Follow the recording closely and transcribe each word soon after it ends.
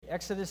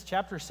Exodus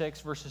chapter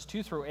 6, verses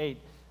 2 through 8.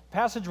 The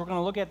passage we're going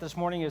to look at this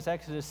morning is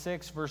Exodus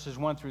 6, verses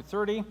 1 through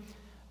 30.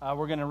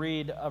 We're going to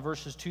read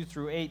verses 2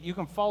 through 8. You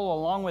can follow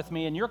along with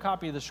me in your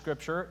copy of the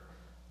Scripture.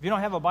 If you don't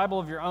have a Bible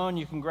of your own,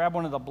 you can grab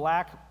one of the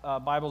black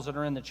Bibles that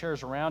are in the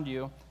chairs around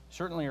you.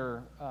 Certainly,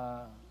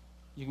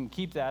 you can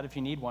keep that if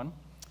you need one.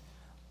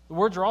 The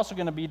words are also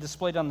going to be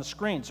displayed on the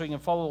screen, so you can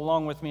follow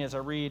along with me as I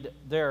read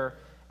there.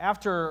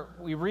 After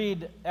we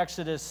read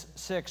Exodus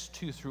 6,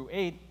 2 through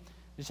 8,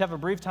 just have a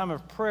brief time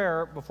of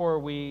prayer before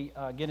we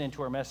get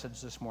into our message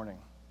this morning.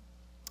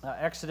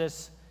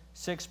 Exodus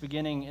 6,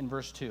 beginning in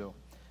verse 2.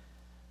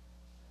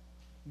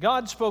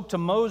 God spoke to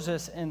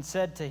Moses and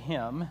said to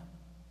him,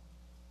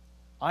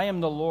 I am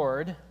the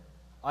Lord.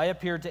 I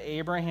appeared to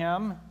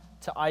Abraham,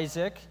 to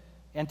Isaac,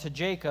 and to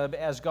Jacob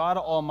as God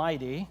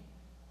Almighty.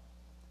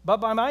 But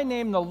by my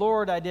name, the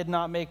Lord, I did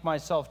not make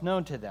myself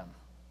known to them.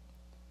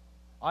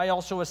 I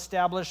also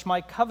established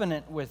my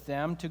covenant with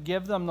them to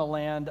give them the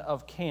land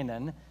of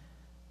Canaan,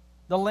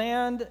 the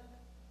land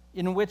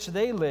in which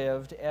they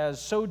lived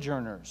as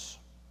sojourners.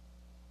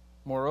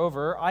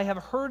 Moreover, I have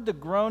heard the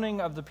groaning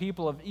of the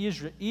people of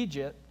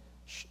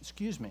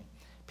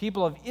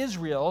people of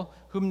Israel,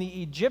 whom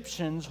the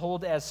Egyptians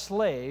hold as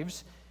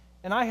slaves,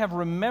 and I have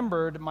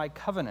remembered my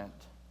covenant.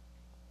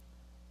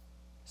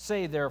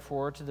 Say,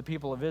 therefore, to the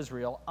people of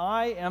Israel,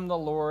 I am the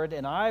Lord,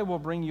 and I will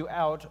bring you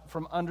out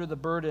from under the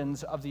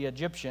burdens of the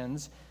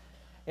Egyptians,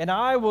 and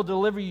I will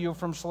deliver you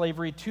from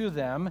slavery to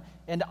them,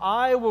 and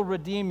I will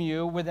redeem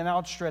you with an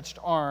outstretched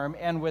arm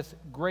and with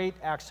great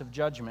acts of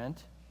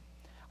judgment.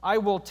 I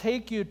will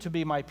take you to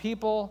be my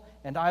people,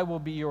 and I will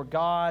be your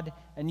God,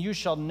 and you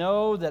shall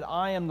know that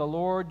I am the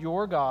Lord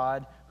your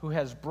God, who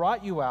has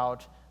brought you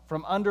out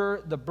from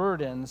under the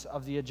burdens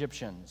of the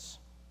Egyptians.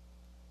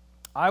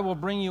 I will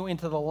bring you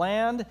into the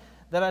land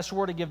that I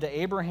swore to give to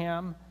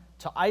Abraham,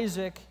 to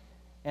Isaac,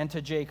 and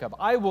to Jacob.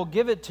 I will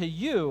give it to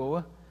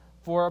you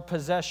for a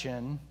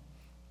possession.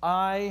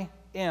 I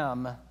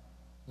am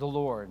the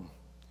Lord.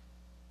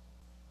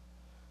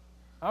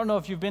 I don't know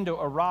if you've been to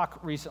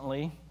Iraq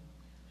recently.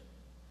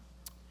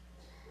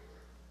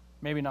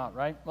 Maybe not,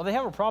 right? Well, they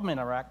have a problem in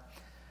Iraq.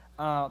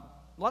 A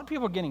lot of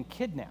people are getting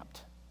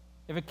kidnapped.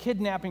 They have a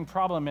kidnapping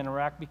problem in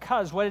Iraq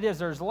because what it is,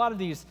 there's a lot of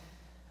these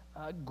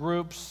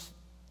groups,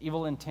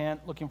 evil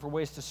intent, looking for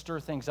ways to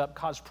stir things up,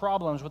 cause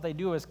problems. What they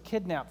do is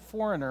kidnap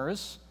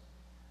foreigners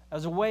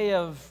as a way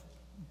of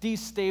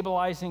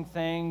destabilizing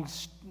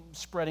things,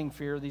 spreading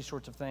fear, these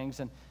sorts of things.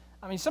 And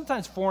I mean,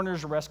 sometimes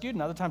foreigners are rescued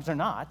and other times they're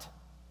not.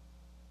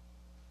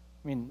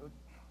 I mean,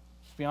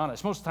 let's be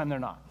honest, most of the time they're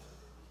not.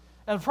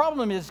 And the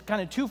problem is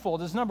kind of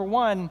twofold. Is number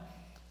one,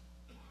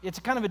 it's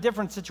kind of a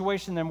different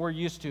situation than we're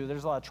used to.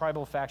 There's a lot of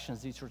tribal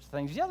factions, these sorts of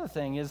things. The other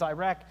thing is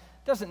Iraq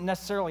doesn't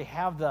necessarily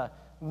have the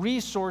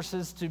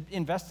resources to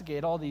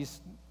investigate all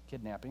these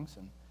kidnappings.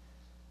 And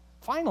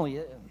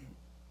finally,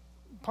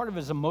 part of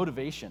it is a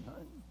motivation.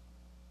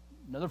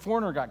 Another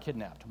foreigner got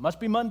kidnapped. Must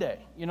be Monday.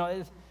 You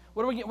know,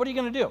 what are you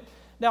going to do?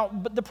 Now,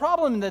 but the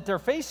problem that they're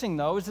facing,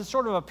 though, is it's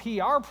sort of a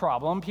PR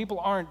problem. People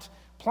aren't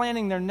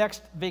planning their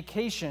next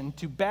vacation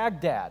to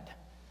Baghdad.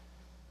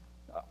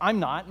 I'm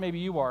not. Maybe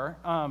you are.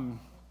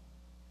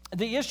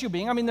 The issue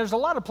being, I mean, there's a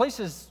lot of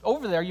places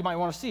over there you might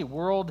want to see.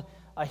 World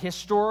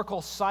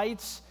historical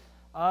sites.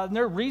 And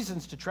there are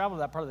reasons to travel to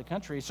that part of the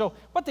country. So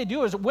what they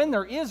do is when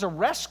there is a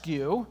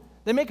rescue,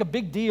 they make a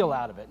big deal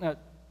out of it. Now,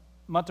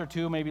 a month or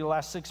two, maybe the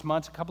last 6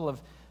 months, a couple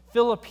of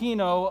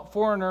Filipino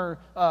foreigner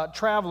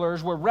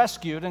travelers were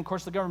rescued. And, of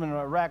course, the government of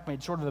Iraq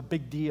made sort of a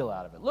big deal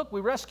out of it. Look,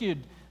 we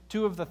rescued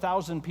 2 of the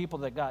 1,000 people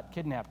that got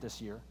kidnapped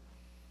this year.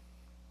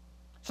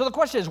 So the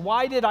question is,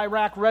 why did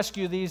Iraq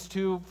rescue these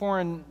 2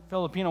 foreign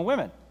Filipino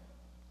women?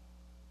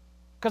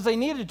 Because they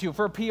needed to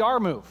for a PR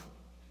move.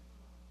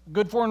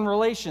 Good foreign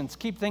relations,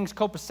 keep things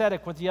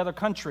copacetic with the other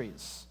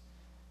countries.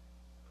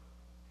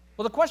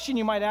 Well, the question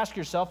you might ask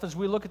yourself as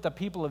we look at the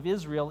people of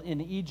Israel in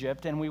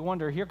Egypt and we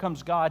wonder, here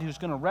comes God who's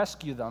going to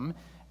rescue them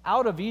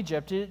out of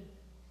Egypt, you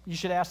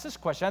should ask this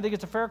question. I think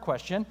it's a fair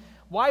question.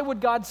 Why would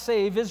God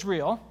save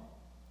Israel?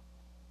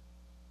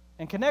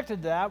 And connected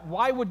to that,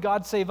 why would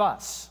God save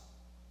us?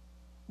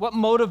 What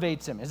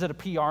motivates him? Is it a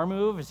PR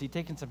move? Is he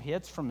taking some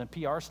hits from the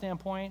PR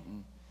standpoint?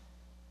 And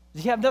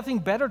does he have nothing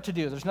better to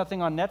do? There's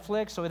nothing on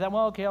Netflix, so he thought,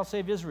 well, okay, I'll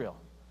save Israel.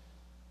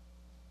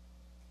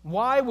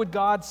 Why would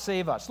God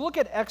save us? Look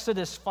at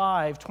Exodus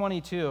 5,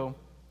 22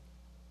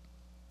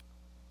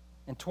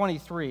 and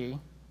 23.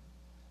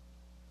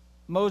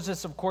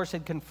 Moses, of course,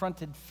 had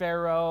confronted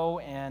Pharaoh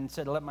and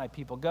said, let my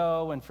people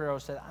go. And Pharaoh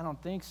said, I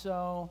don't think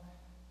so.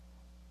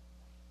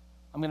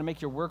 I'm going to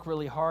make your work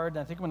really hard, and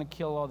I think I'm going to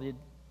kill all the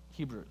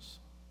Hebrews.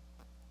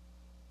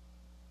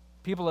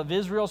 People of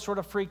Israel sort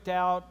of freaked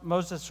out.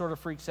 Moses sort of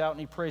freaks out, and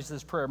he prays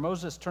this prayer.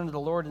 Moses turned to the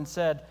Lord and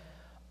said,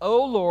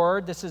 O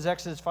Lord, this is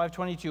Exodus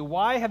 5:22,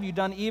 why have you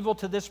done evil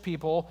to this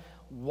people?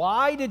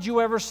 Why did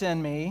you ever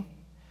send me?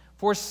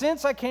 For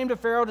since I came to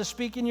Pharaoh to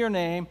speak in your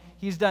name,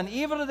 he's done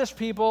evil to this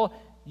people.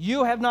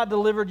 You have not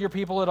delivered your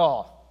people at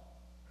all.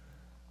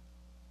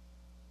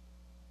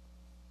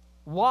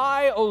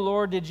 Why, O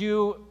Lord, did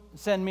you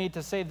send me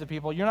to save the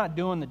people, you're not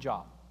doing the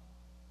job.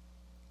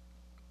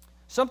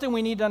 Something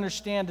we need to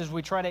understand as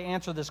we try to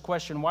answer this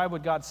question, why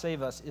would God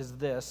save us, is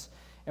this,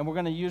 and we're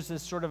going to use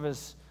this sort of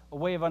as a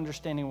way of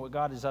understanding what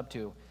God is up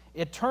to.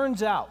 It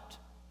turns out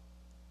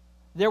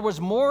there was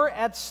more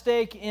at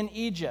stake in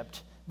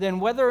Egypt than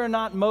whether or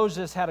not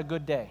Moses had a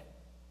good day.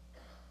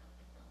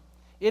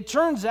 It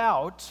turns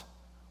out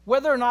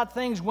whether or not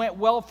things went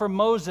well for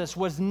Moses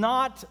was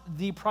not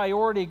the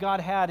priority God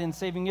had in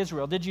saving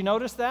Israel. Did you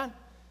notice that?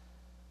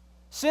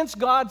 Since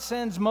God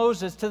sends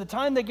Moses, to the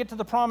time they get to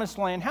the promised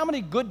land, how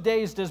many good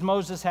days does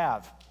Moses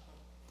have?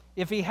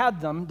 If he had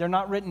them, they're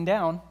not written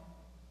down.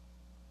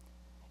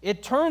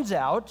 It turns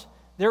out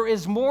there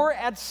is more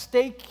at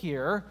stake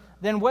here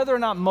than whether or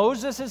not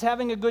Moses is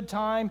having a good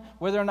time,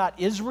 whether or not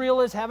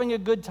Israel is having a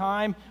good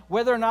time,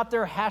 whether or not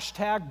they're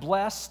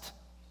 #blessed.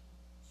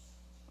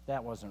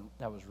 That was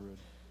rude.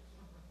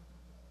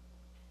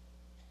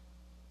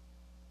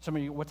 Some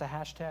of you, what's a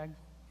hashtag?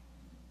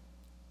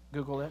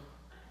 Google it.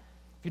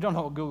 If you don't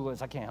know what Google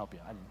is, I can't help you.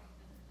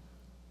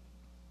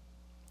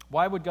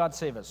 Why would God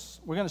save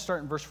us? We're going to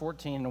start in verse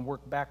 14 and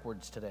work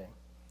backwards today.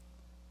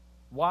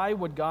 Why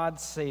would God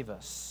save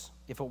us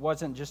if it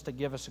wasn't just to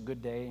give us a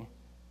good day,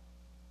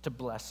 to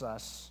bless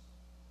us?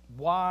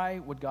 Why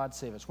would God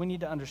save us? We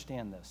need to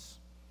understand this.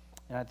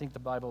 And I think the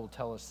Bible will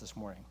tell us this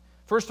morning.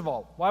 First of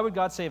all, why would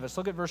God save us?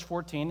 Look at verse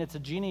 14. It's a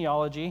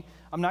genealogy.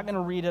 I'm not going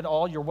to read it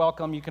all. You're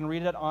welcome. You can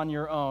read it on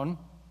your own.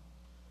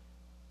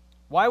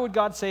 Why would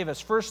God save us?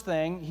 First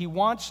thing, he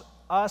wants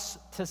us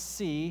to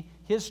see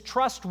his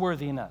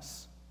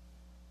trustworthiness.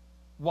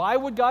 Why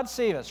would God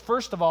save us?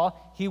 First of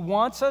all, he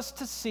wants us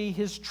to see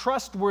his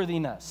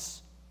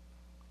trustworthiness.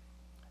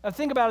 Now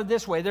think about it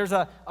this way. There's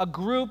a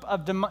group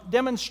of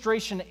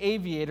demonstration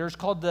aviators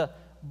called the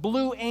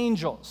Blue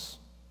Angels.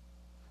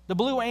 The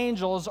Blue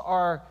Angels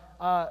are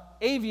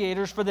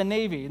aviators for the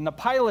Navy, and the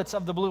pilots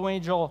of the Blue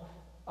Angel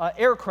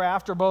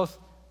aircraft are both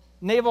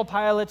naval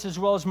pilots as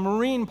well as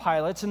marine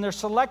pilots, and they're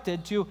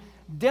selected to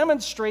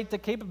demonstrate the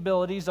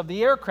capabilities of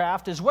the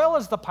aircraft as well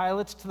as the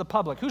pilots to the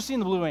public. Who's seen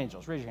the Blue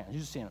Angels? Raise your hand.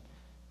 Who's seen them?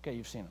 Okay,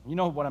 you've seen them. You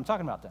know what I'm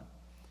talking about then.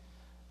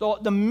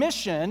 The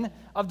mission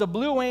of the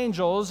Blue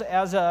Angels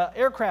as an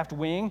aircraft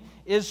wing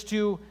is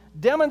to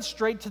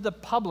demonstrate to the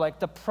public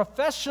the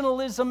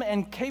professionalism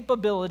and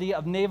capability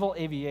of naval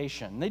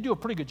aviation. They do a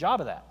pretty good job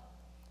of that.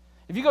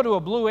 If you go to a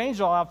Blue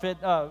Angel outfit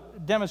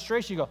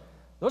demonstration, you go,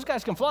 those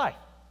guys can fly.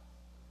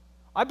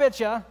 I bet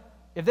you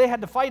if they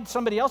had to fight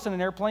somebody else in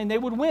an airplane, they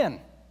would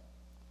win.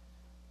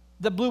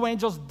 The Blue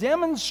Angels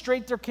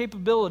demonstrate their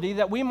capability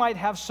that we might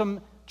have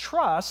some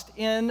trust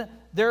in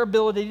their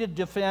ability to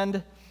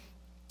defend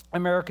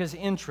America's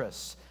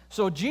interests.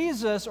 So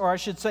Jesus, or I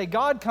should say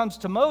God, comes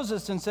to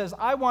Moses and says,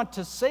 I want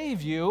to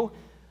save you.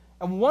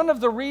 And one of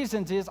the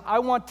reasons is I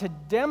want to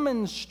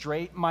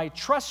demonstrate my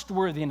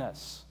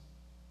trustworthiness.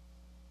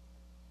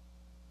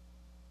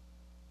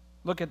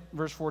 Look at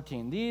verse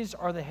 14. These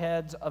are the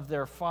heads of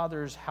their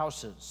fathers'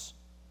 houses.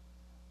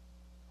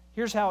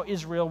 Here's how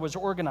Israel was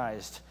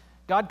organized.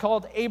 God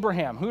called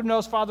Abraham. Who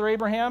knows Father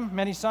Abraham?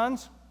 Many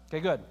sons?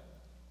 Okay, good.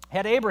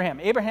 Had Abraham.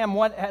 Abraham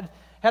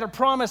had a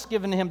promise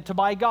given to him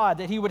by God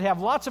that he would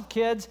have lots of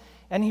kids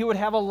and he would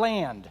have a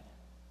land.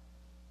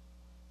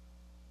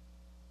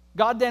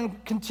 God then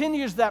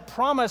continues that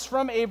promise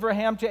from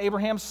Abraham to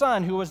Abraham's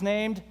son, who was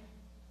named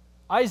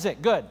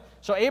Isaac. Good.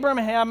 So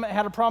Abraham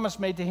had a promise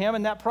made to him,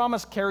 and that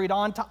promise carried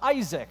on to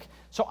Isaac.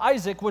 So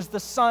Isaac was the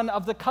son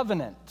of the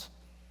covenant.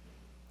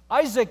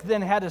 Isaac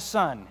then had a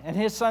son, and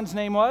his son's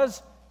name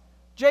was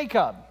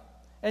Jacob.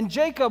 And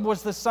Jacob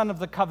was the son of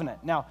the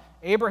covenant. Now,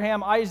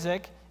 Abraham,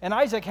 Isaac, and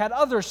Isaac had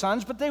other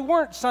sons, but they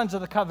weren't sons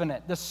of the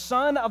covenant. The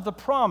son of the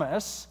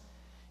promise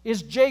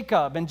is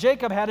Jacob, and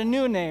Jacob had a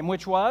new name,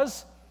 which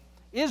was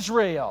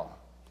Israel.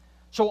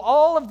 So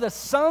all of the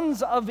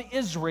sons of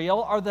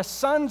Israel are the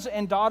sons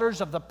and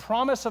daughters of the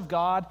promise of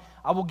God.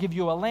 I will give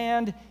you a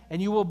land,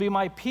 and you will be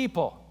my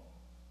people.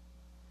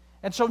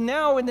 And so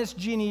now in this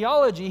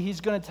genealogy, he's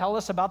going to tell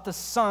us about the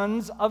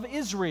sons of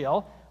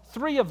Israel,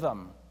 3 of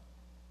them.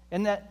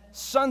 And that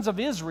sons of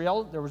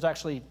Israel, there was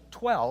actually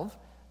 12,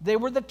 they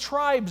were the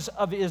tribes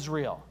of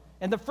Israel.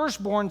 And the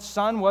firstborn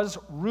son was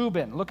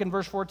Reuben. Look in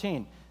verse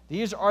 14.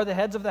 These are the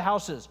heads of the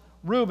houses.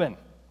 Reuben.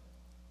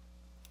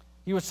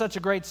 He was such a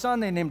great son,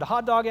 they named a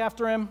hot dog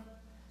after him.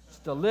 It's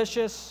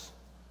delicious.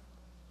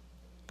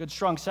 Good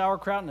strong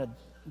sauerkraut and a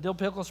dill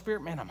pickle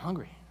spirit. Man, I'm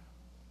hungry.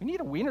 We need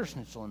a Wiener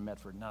Schnitzel in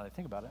Medford now that I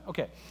think about it.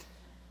 Okay.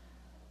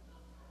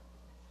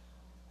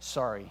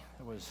 Sorry,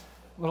 it was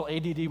a little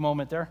ADD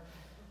moment there.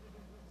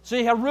 So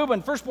you have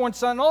Reuben, firstborn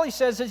son. All he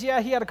says is,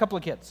 yeah, he had a couple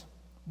of kids.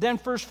 Then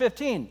verse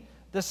 15,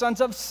 the sons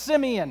of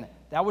Simeon.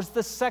 That was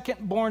the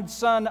second-born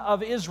son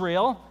of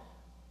Israel.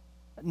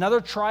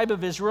 Another tribe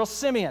of Israel,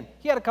 Simeon.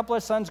 He had a couple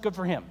of sons, good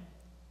for him.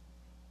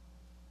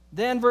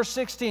 Then verse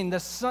 16,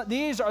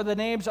 these are the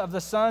names of the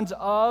sons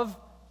of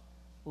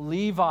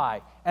Levi.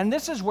 And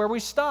this is where we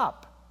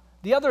stop.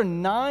 The other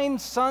 9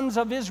 sons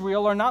of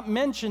Israel are not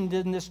mentioned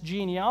in this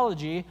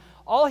genealogy.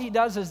 All he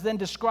does is then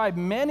describe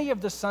many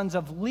of the sons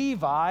of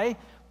Levi,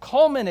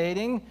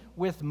 culminating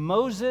with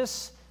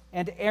Moses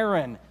and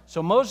Aaron.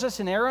 So Moses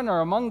and Aaron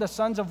are among the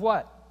sons of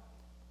what?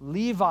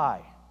 Levi.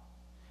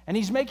 And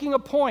he's making a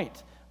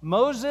point.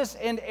 Moses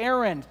and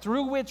Aaron,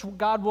 through which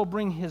God will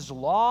bring his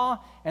law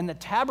and the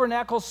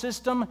tabernacle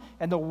system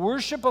and the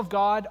worship of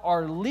God,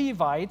 are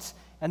Levites,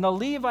 and the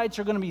Levites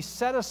are going to be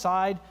set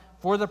aside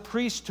for the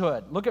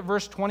priesthood. Look at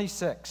verse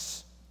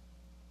 26.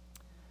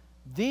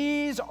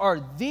 These are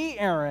the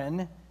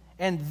Aaron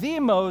and the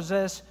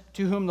Moses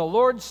to whom the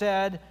Lord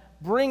said,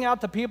 bring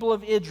out the people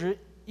of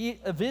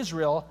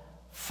Israel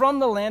from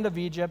the land of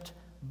Egypt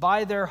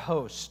by their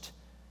host.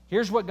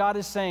 Here's what God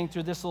is saying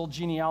through this little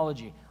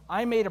genealogy.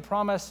 I made a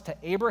promise to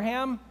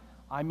Abraham,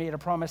 I made a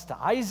promise to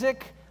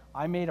Isaac,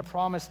 I made a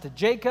promise to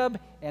Jacob,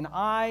 and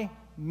I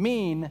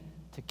mean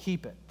to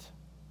keep it.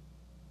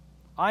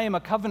 I am a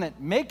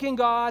covenant-making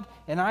God,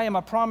 and I am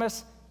a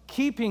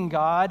promise-keeping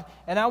God,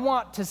 and I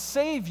want to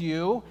save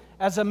you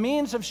as a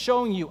means of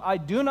showing you I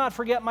do not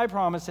forget my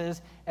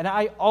promises, and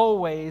I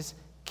always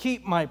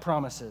keep my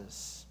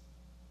promises.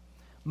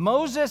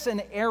 Moses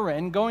and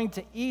Aaron going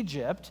to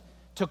Egypt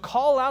to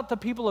call out the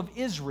people of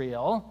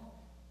Israel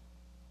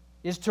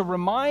is to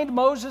remind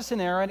Moses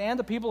and Aaron and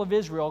the people of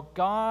Israel,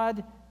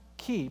 God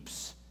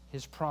keeps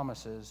his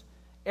promises.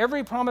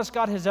 Every promise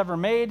God has ever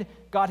made,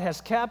 God has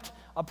kept.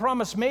 A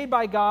promise made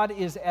by God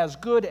is as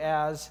good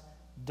as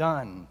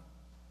done.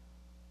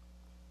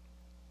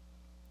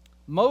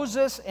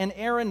 Moses and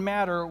Aaron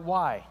matter.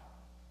 Why?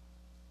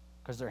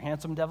 Because they're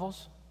handsome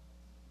devils?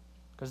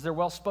 Because they're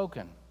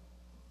well-spoken,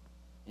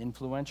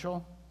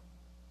 influential,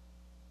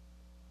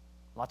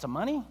 lots of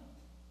money,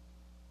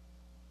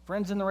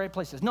 friends in the right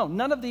places. No,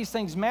 none of these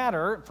things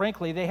matter.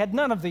 Frankly, they had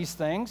none of these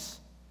things.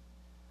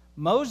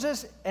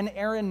 Moses and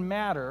Aaron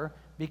matter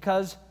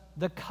because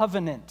the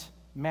covenant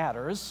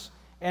matters.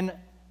 And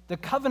the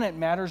covenant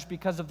matters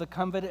because of the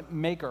covenant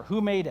maker.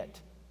 Who made it?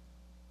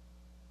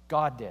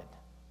 God did.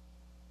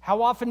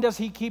 How often does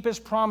he keep his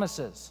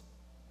promises?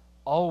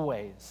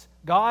 Always.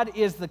 God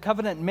is the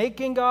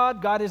covenant-making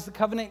God. God is the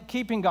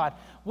covenant-keeping God.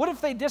 What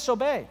if they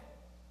disobey?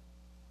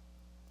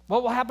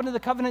 What will happen to the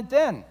covenant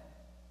then?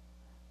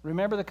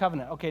 Remember the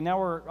covenant. Okay, now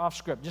we're off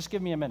script. Just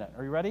give me a minute.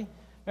 Are you ready?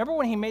 Remember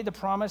when he made the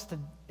promise to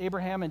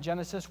Abraham in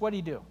Genesis? What did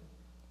he do?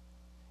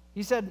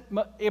 He said,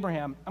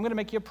 Abraham, I'm going to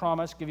make you a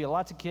promise, give you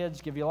lots of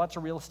kids, give you lots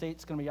of real estate.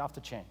 It's going to be off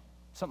the chain.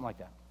 Something like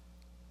that.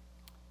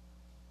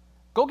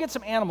 Go get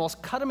some animals,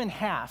 cut them in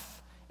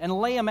half, and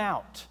lay them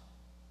out.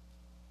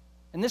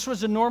 And this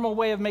was a normal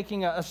way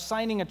of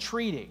signing a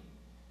treaty.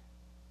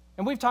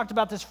 And we've talked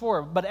about this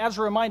before, but as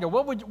a reminder,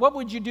 what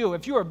would you do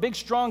if you were a big,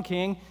 strong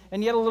king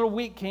and you had a little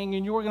weak king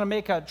and you were going to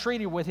make a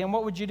treaty with him?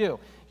 What would you do?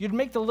 You'd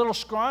make the little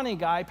scrawny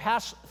guy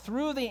pass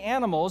through the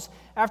animals.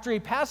 After he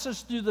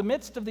passes through the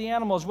midst of the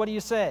animals, what do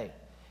you say?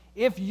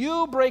 If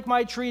you break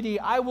my treaty,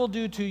 I will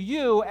do to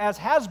you as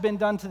has been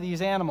done to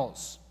these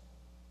animals.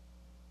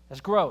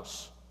 That's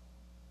gross.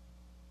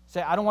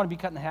 Say, I don't want to be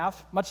cut in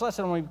half, much less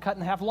I don't want to be cut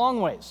in half long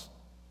ways.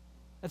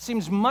 That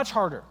seems much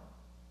harder.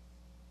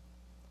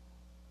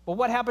 But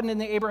what happened in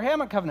the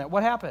Abrahamic covenant?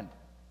 What happened?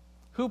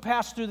 Who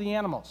passed through the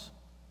animals?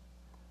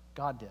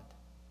 God did.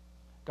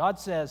 God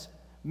says,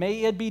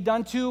 may it be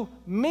done to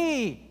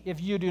me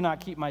if you do not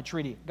keep my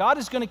treaty. God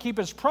is going to keep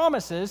his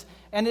promises,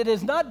 and it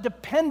is not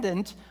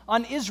dependent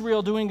on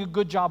Israel doing a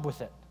good job with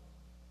it.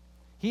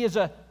 He is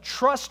a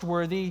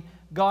trustworthy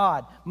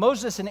God.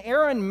 Moses and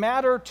Aaron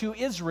matter to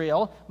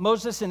Israel.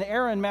 Moses and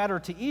Aaron matter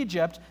to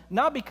Egypt,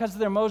 not because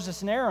they're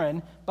Moses and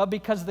Aaron, but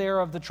because they are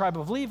of the tribe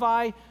of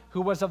Levi,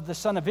 who was of the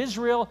son of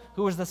Israel,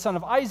 who was the son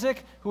of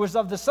Isaac, who was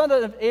of the son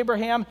of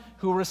Abraham,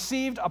 who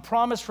received a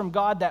promise from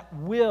God that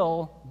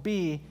will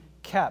be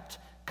kept.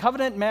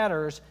 Covenant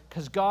matters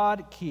because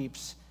God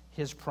keeps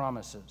his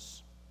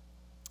promises.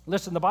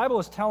 Listen, the Bible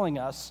is telling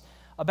us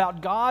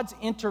about God's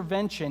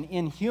intervention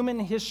in human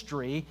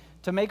history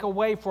to make a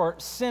way for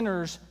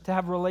sinners to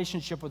have a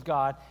relationship with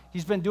God.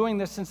 He's been doing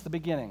this since the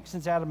beginning,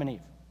 since Adam and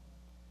Eve.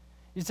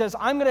 He says,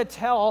 I'm going to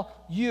tell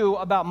you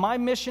about my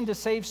mission to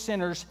save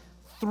sinners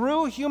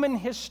through human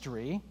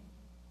history.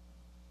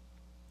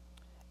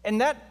 And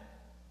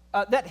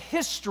that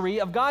history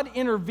of God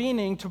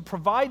intervening to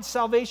provide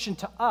salvation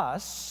to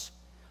us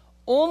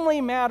only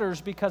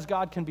matters because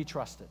God can be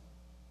trusted.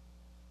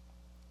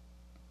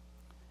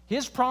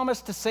 His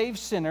promise to save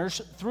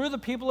sinners through the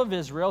people of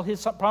Israel,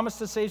 his promise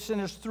to save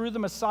sinners through the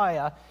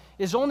Messiah,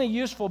 is only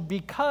useful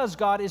because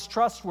God is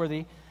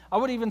trustworthy. I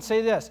would even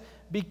say this,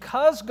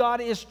 because God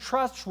is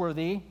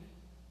trustworthy,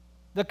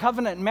 the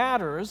covenant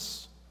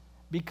matters.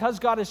 Because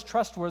God is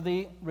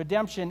trustworthy,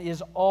 redemption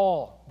is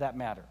all that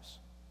matters.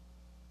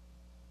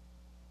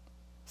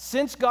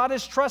 Since God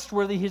is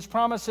trustworthy, his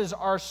promises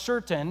are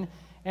certain,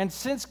 and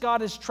since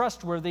God is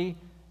trustworthy,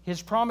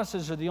 his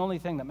promises are the only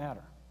thing that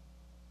matter.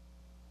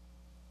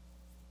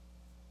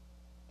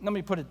 Let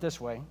me put it this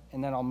way,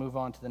 and then I'll move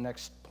on to the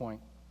next point.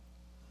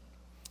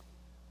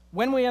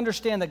 When we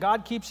understand that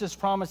God keeps his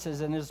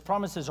promises, and his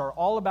promises are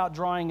all about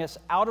drawing us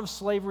out of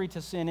slavery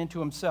to sin into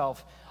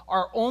himself,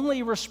 our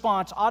only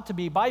response ought to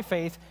be, by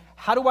faith,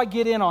 how do I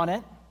get in on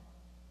it?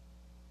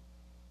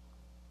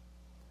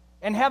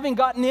 And having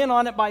gotten in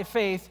on it by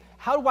faith,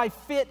 how do I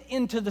fit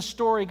into the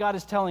story God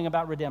is telling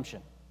about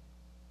redemption?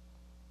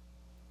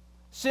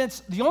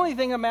 Since the only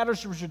thing that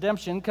matters is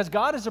redemption, because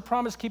God is a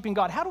promise-keeping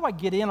God, how do I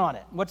get in on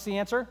it? What's the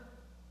answer?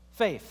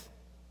 Faith.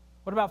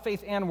 What about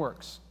faith and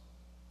works?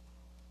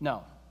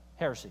 No.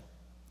 Heresy.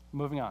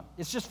 Moving on.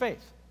 It's just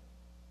faith.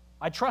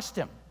 I trust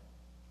him.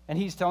 And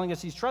he's telling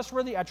us he's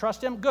trustworthy. I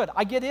trust him. Good.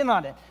 I get in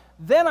on it.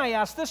 Then I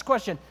ask this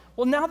question.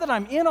 Well, now that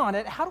I'm in on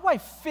it, how do I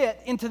fit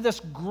into this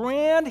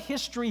grand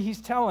history he's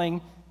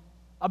telling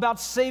about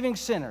saving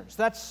sinners?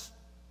 That's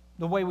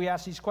the way we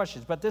ask these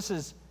questions. But this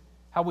is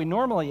how we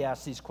normally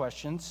ask these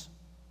questions.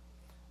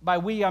 By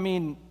we, I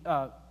mean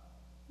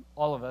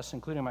all of us,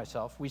 including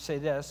myself. We say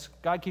this: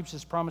 God keeps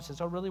his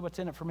promises. Oh, really? What's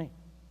in it for me?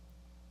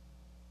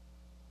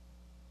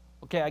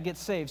 Okay, I get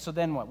saved, so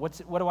then what? What's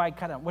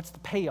the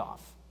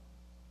payoff?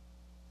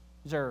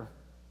 Is there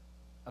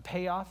a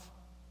payoff?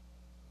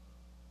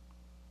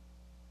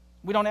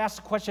 We don't ask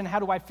the question, how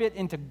do I fit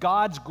into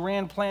God's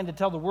grand plan to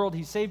tell the world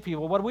he saved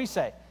people? What do we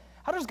say?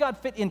 How does God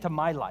fit into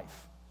my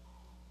life?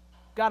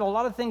 Got a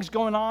lot of things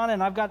going on,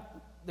 and I've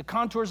got the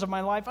contours of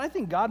my life. I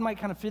think God might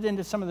kind of fit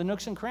into some of the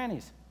nooks and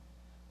crannies.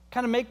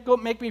 Kind of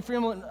make me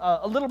feel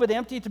a little bit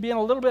empty to being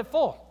a little bit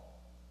full.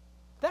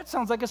 That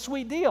sounds like a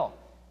sweet deal.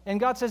 And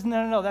God says,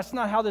 no, that's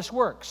not how this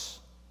works.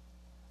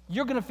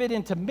 You're going to fit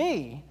into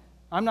me.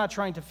 I'm not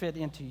trying to fit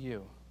into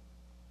you.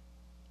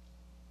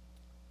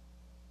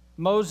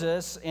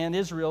 Moses and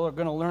Israel are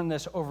going to learn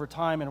this over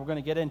time, and we're going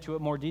to get into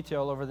it more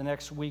detail over the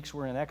next weeks.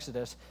 We're in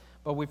Exodus.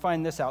 But we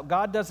find this out.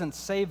 God doesn't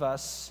save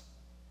us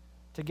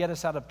to get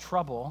us out of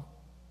trouble.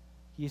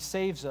 He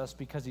saves us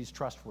because he's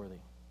trustworthy.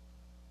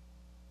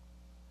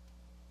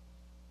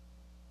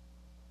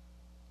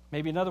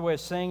 Maybe another way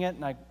of saying it,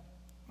 and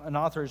an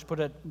author has put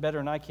it better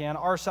than I can,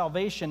 our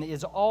salvation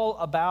is all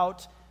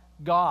about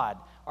God.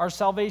 Our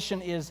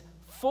salvation is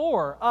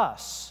for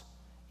us.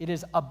 It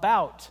is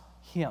about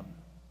him.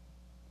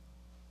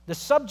 The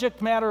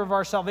subject matter of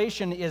our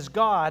salvation is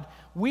God.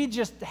 We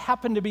just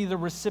happen to be the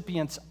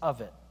recipients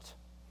of it.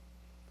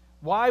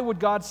 Why would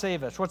God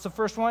save us? What's the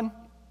first one?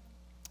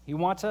 He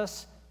wants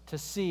us to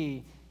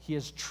see he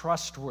is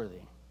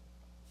trustworthy.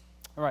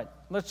 All right,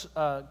 let's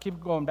keep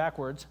going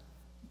backwards.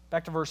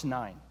 Back to verse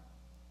 9.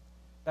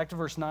 Back to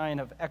verse 9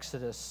 of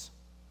Exodus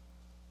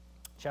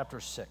chapter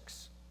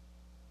 6.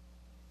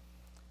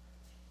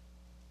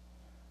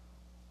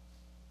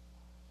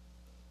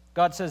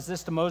 God says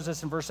this to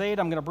Moses in verse 8,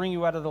 I'm going to bring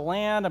you out of the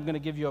land, I'm going to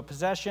give you a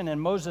possession.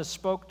 And Moses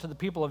spoke to the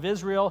people of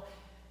Israel,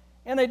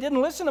 and they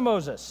didn't listen to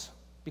Moses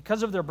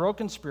because of their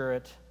broken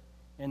spirit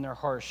and their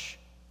harsh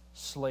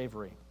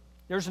slavery.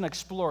 There's an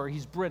explorer,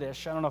 he's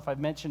British. I don't know if I've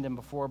mentioned him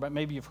before, but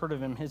maybe you've heard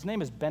of him. His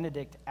name is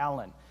Benedict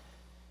Allen.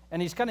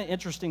 And he's kind of an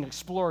interesting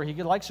explorer. He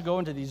likes to go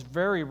into these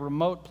very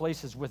remote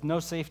places with no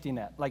safety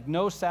net, like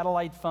no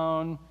satellite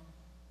phone,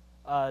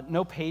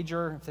 no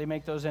pager, if they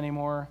make those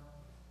anymore.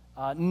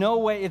 No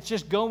way, it's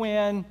just go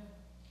in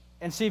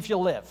and see if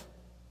you'll live.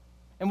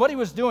 And what he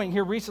was doing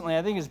here recently,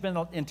 I think it's been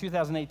in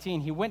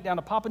 2018, he went down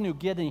to Papua New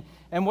Guinea,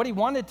 and what he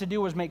wanted to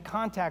do was make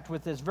contact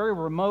with this very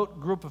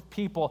remote group of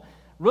people.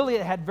 Really,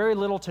 it had very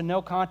little to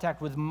no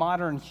contact with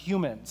modern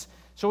humans.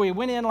 So he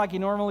went in like he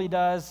normally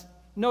does,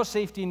 no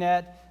safety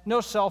net, no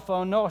cell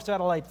phone, no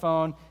satellite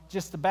phone,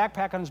 just the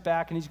backpack on his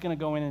back, and he's going to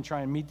go in and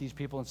try and meet these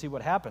people and see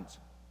what happens.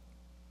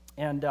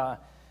 And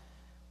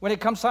when it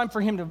comes time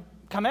for him to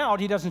come out,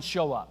 he doesn't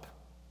show up.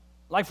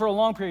 Like for a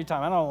long period of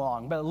time, I don't know how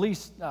long, but at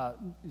least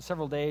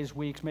several days,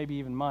 weeks, maybe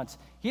even months.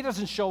 He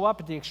doesn't show up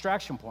at the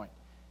extraction point.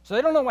 So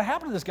they don't know what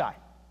happened to this guy.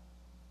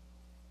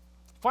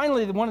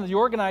 Finally, one of the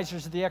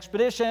organizers of the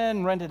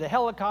expedition rented a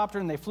helicopter,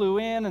 and they flew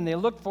in, and they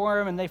looked for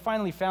him, and they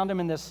finally found him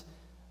in this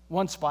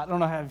one spot. I don't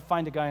know how to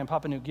find a guy in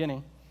Papua New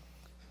Guinea.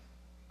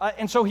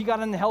 And so he got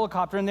in the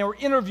helicopter, and they were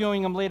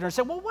interviewing him later and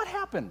said, well, what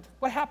happened?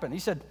 What happened? He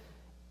said,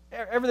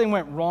 everything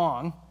went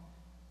wrong.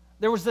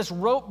 There was this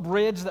rope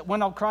bridge that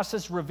went across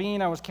this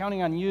ravine I was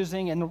counting on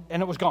using, and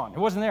it was gone. It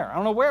wasn't there. I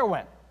don't know where it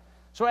went.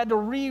 So I had to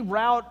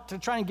reroute to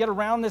try and get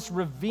around this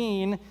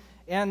ravine,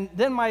 and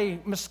then my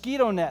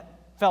mosquito net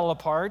fell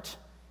apart,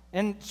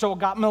 and so I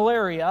got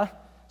malaria.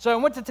 So I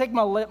went to take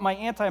my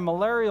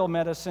anti-malarial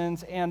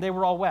medicines, and they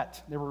were all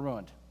wet. They were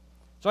ruined.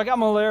 So I got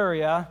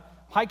malaria,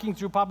 hiking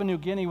through Papua New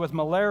Guinea with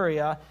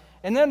malaria,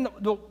 and then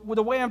the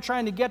way I'm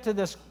trying to get to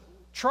this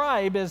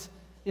tribe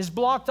is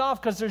blocked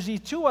off because there's these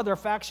two other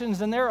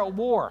factions, and they're at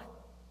war.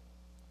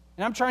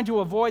 And I'm trying to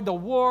avoid the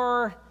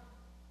war.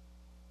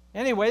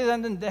 Anyway,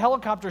 then the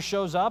helicopter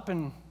shows up,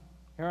 and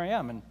here I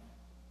am. And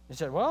they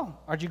said, well,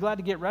 aren't you glad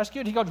to get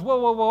rescued? He goes,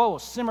 whoa,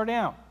 simmer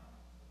down.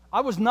 I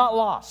was not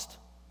lost.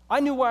 I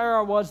knew where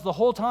I was the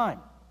whole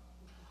time.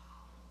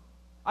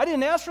 I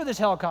didn't ask for this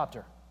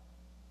helicopter.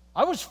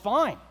 I was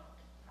fine.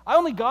 I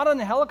only got on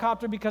the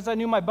helicopter because I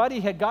knew my buddy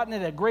had gotten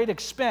it at great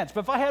expense.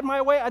 But if I had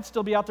my way, I'd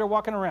still be out there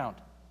walking around.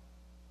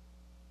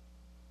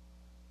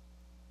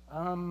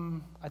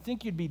 I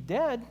think you'd be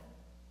dead.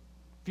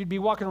 If you'd be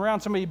walking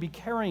around, somebody would be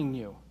carrying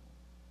you.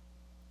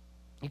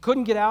 He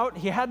couldn't get out.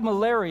 He had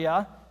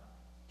malaria.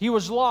 He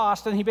was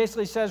lost, and he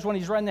basically says when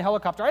he's riding the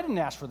helicopter, I didn't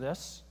ask for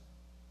this.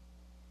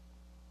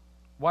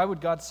 Why would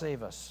God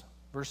save us?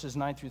 Verses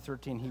 9 through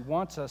 13, he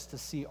wants us to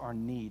see our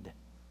need.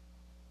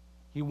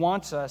 He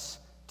wants us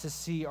to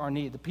see our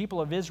need. The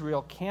people of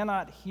Israel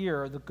cannot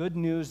hear the good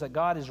news that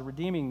God is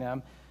redeeming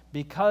them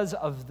because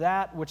of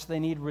that which they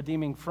need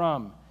redeeming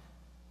from.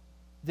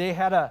 They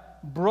had a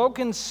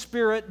broken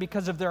spirit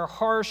because of their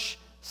harsh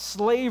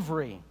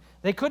slavery.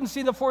 They couldn't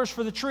see the forest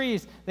for the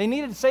trees. They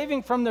needed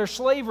saving from their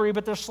slavery,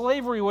 but their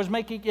slavery was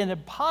making it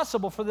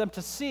impossible for them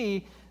to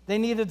see they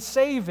needed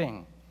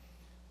saving.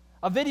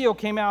 A video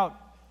came out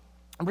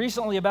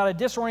recently about a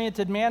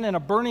disoriented man in a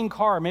burning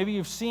car. Maybe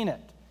you've seen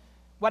it.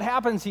 What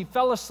happens, he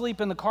fell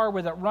asleep in the car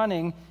with it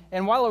running,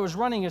 and while it was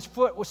running, his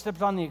foot was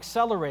stepped on the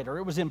accelerator.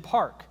 It was in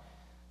park.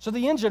 So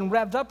the engine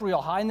revved up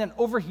real high and then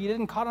overheated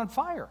and caught on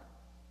fire.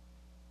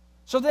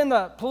 So then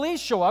the police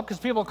show up because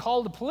people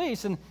called the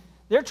police, and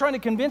they're trying to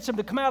convince him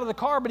to come out of the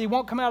car, but he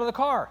won't come out of the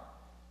car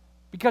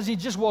because he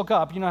just woke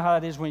up. You know how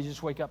it is when you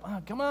just wake up.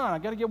 Oh, come on, I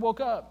got to get woke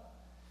up.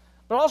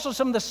 But also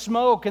some of the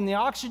smoke and the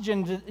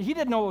oxygen, he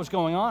didn't know what was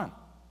going on.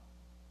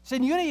 He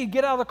said, you need to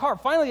get out of the car.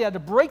 Finally, he had to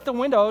break the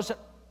windows,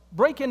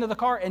 break into the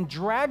car, and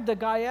drag the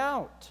guy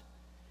out.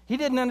 He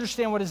didn't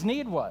understand what his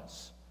need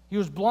was. He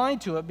was blind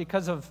to it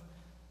because of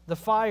the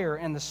fire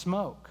and the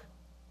smoke.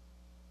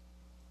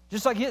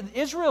 Just like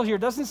Israel here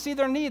doesn't see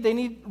their need. They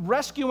need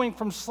rescuing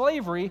from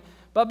slavery,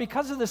 but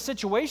because of the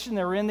situation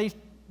they're in,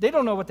 they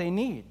don't know what they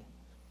need.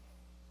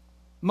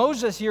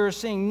 Moses here is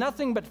seeing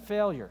nothing but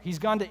failure. He's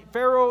gone to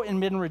Pharaoh and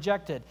been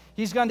rejected.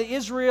 He's gone to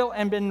Israel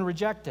and been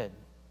rejected.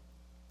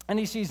 And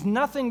he sees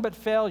nothing but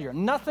failure,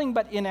 nothing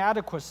but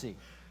inadequacy,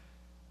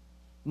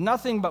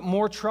 nothing but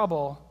more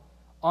trouble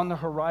on the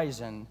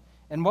horizon.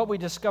 And what we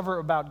discover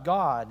about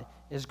God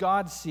is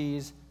God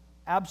sees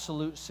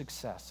absolute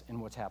success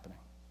in what's happening.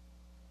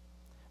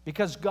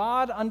 Because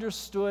God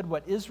understood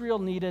what Israel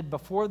needed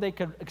before they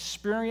could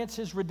experience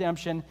his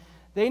redemption.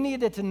 They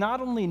needed to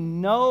not only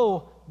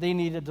know they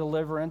needed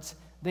deliverance,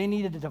 they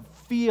needed to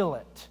feel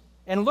it.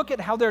 And look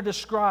at how they're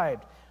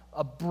described.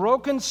 A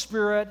broken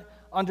spirit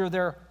under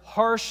their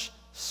harsh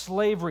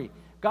slavery.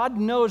 God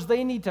knows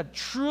they need to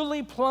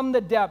truly plumb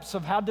the depths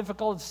of how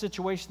difficult the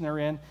situation they're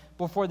in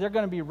before they're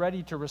going to be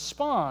ready to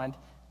respond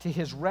to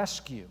his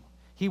rescue.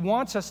 He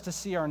wants us to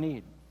see our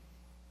need.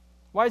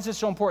 Why is this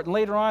so important?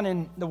 Later on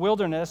in the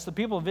wilderness, the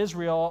people of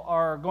Israel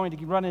are going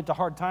to run into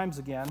hard times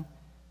again.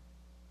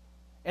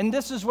 And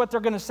this is what they're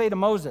going to say to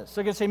Moses.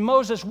 They're going to say,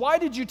 Moses, why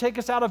did you take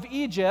us out of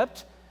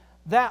Egypt,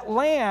 that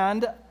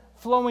land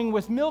flowing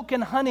with milk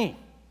and honey?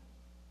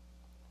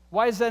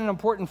 Why is that an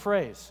important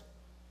phrase?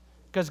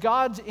 Because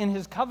God, in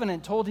his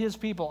covenant, told his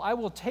people, I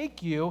will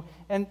take you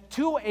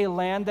to a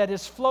land that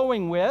is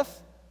flowing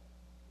with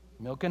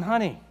milk and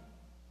honey.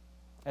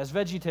 As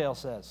VeggieTale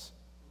says,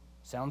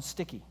 sounds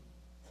sticky.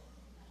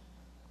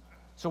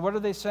 So what are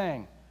they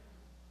saying?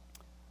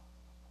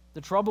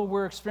 The trouble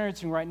we're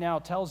experiencing right now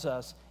tells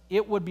us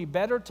it would be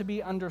better to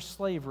be under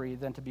slavery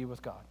than to be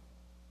with God.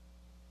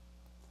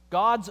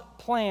 God's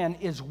plan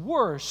is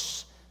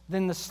worse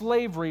than the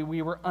slavery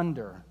we were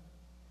under.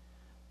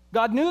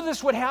 God knew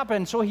this would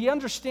happen, so he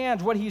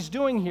understands what he's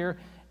doing here,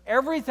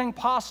 everything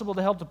possible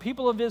to help the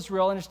people of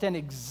Israel understand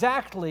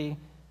exactly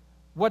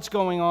what's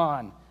going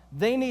on.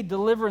 They need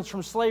deliverance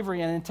from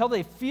slavery, and until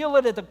they feel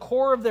it at the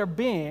core of their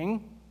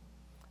being,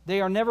 they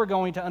are never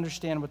going to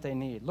understand what they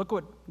need. Look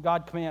what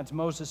God commands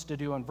Moses to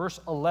do in verse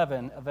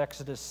 11 of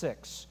Exodus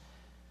 6.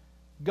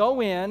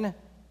 Go in,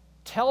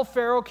 tell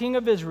Pharaoh, king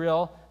of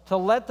Israel, to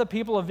let the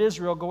people of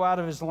Israel go out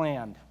of his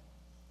land.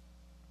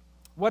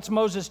 What's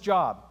Moses'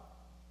 job?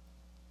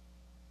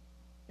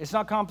 It's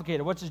not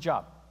complicated. What's his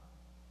job?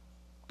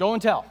 Go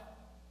and tell.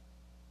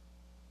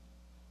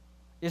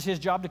 Is his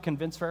job to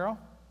convince Pharaoh?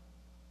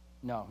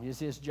 No. Is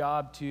his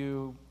job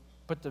to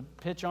put the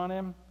pitch on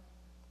him?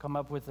 Come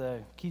up with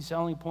the key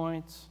selling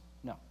points?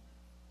 No.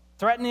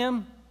 Threaten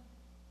him?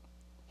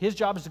 His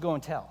job is to go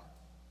and tell.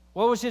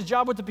 What was his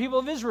job with the people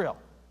of Israel?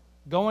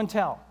 Go and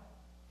tell.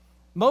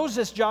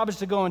 Moses' job is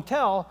to go and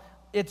tell.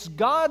 It's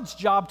God's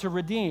job to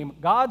redeem,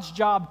 God's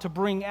job to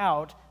bring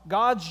out,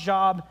 God's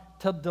job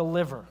to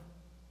deliver.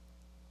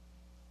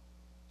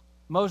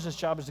 Moses'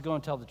 job is to go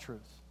and tell the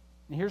truth.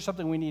 And here's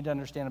something we need to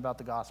understand about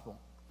the gospel.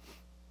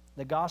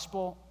 The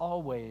gospel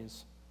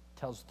always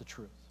tells the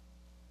truth.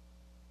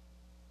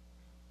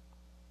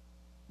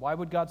 Why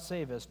would God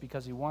save us?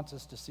 Because he wants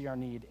us to see our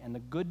need. And the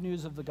good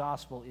news of the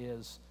gospel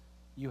is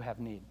you have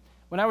need.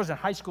 When I was in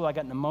high school, I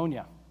got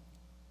pneumonia.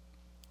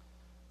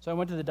 So I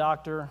went to the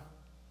doctor.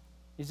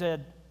 He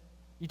said,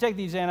 you take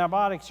these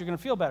antibiotics, you're going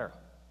to feel better.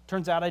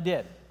 Turns out I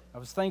did. I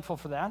was thankful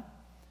for that.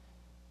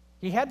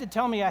 He had to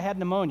tell me I had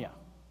pneumonia.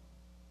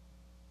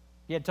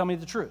 He had to tell me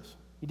the truth.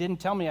 He didn't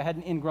tell me I had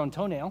an ingrown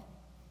toenail.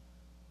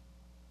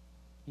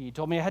 He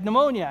told me I had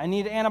pneumonia. I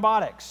needed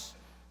antibiotics.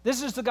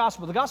 This is the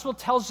gospel. The gospel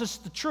tells us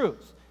the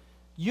truth.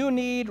 You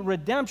need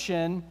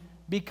redemption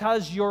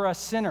because you're a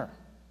sinner.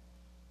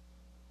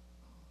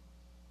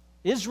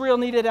 Israel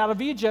needed out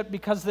of Egypt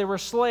because they were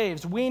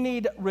slaves. We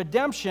need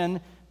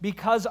redemption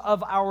because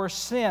of our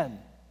sin.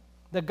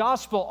 The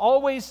gospel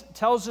always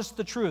tells us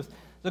the truth.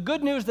 The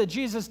good news that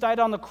Jesus died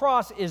on the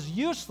cross is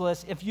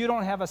useless if you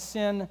don't have a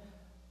sin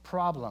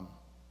problem.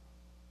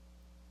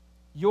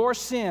 Your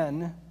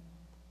sin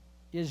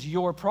is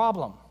your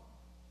problem.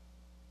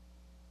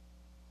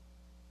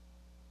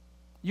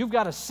 You've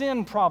got a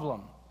sin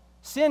problem.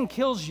 Sin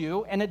kills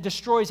you, and it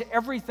destroys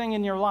everything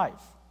in your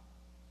life.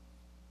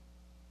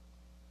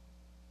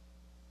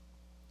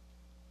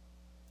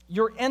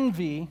 Your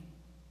envy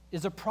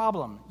is a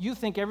problem. You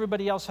think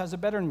everybody else has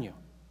it better than you.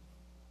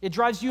 It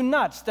drives you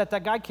nuts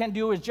that guy can't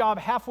do his job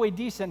halfway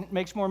decent,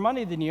 makes more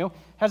money than you,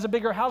 has a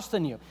bigger house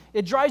than you.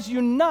 It drives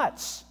you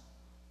nuts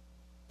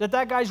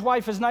that guy's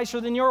wife is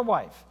nicer than your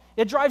wife.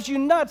 It drives you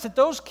nuts that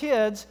those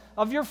kids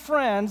of your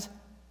friends,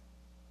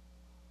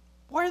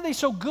 why are they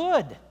so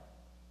good?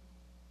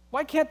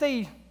 Why can't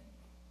they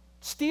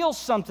steal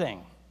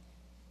something?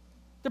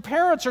 Their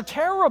parents are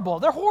terrible.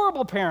 They're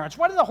horrible parents.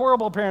 Why do the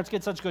horrible parents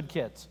get such good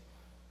kids?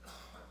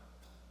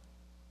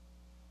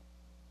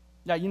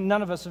 Now,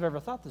 none of us have ever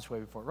thought this way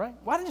before, right?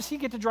 Why does he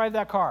get to drive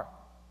that car?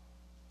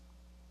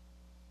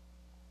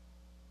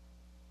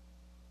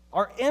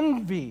 Our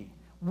envy.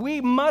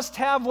 We must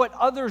have what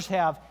others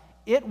have.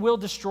 It will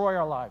destroy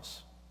our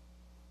lives.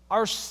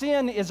 Our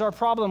sin is our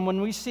problem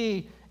when we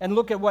see and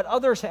look at what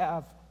others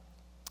have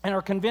and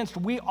are convinced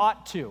we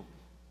ought to.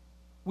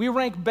 We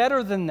rank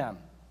better than them.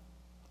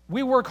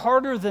 We work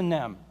harder than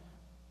them.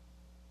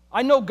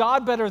 I know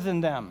God better than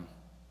them.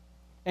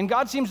 And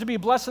God seems to be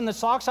blessing the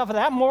socks off of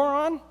that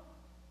moron.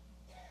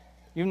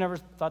 You've never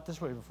thought this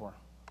way before.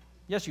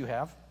 Yes, you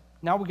have.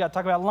 Now we got to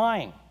talk about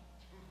lying.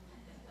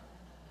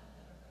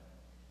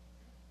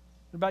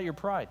 What about your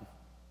pride?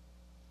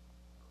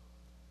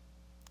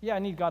 Yeah, I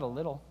need God a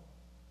little.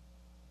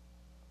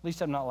 At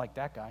least I'm not like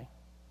that guy.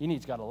 He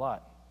needs God a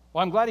lot.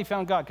 Well, I'm glad he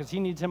found God because he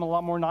needs him a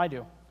lot more than I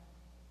do.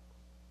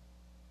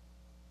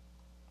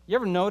 You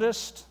ever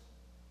noticed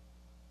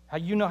how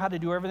you know how to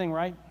do everything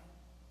right?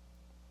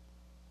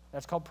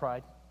 That's called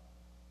pride.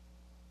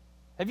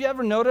 Have you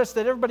ever noticed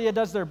that everybody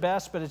does their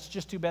best, but it's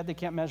just too bad they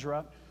can't measure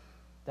up?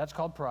 That's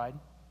called pride.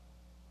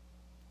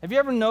 Have you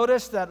ever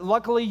noticed that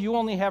luckily you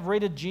only have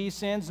rated G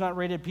sins, not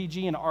rated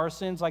PG and R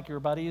sins like your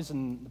buddies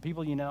and the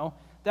people you know?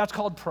 That's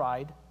called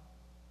pride.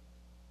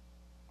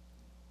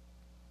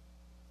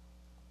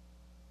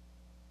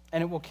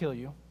 And it will kill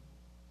you.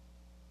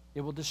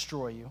 It will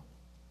destroy you.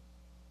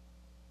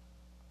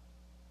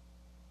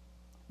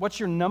 What's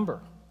your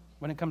number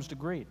when it comes to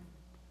greed?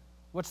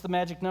 What's the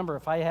magic number?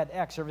 If I had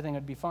X, everything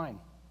would be fine.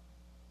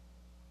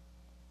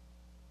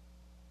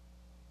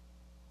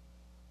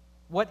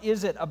 What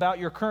is it about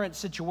your current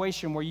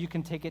situation where you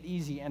can take it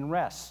easy and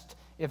rest?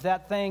 If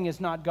that thing is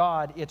not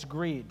God, it's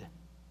greed.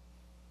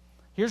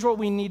 Here's what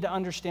we need to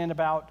understand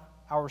about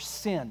our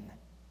sin.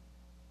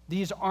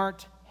 These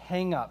aren't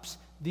hang-ups.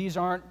 These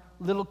aren't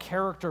little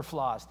character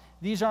flaws.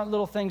 These aren't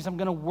little things I'm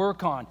going to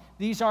work on.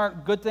 These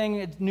aren't good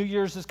thing. New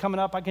Year's is coming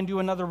up. I can do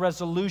another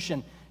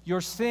resolution.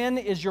 Your sin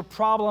is your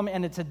problem,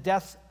 and it's a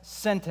death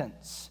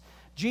sentence.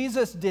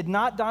 Jesus did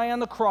not die on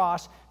the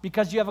cross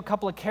because you have a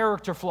couple of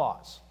character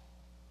flaws.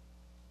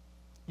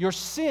 Your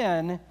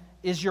sin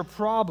is your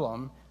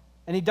problem,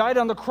 and he died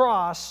on the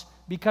cross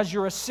because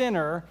you're a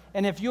sinner,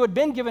 and if you had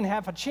been given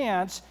half a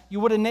chance, you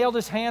would have nailed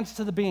his hands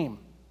to the beam.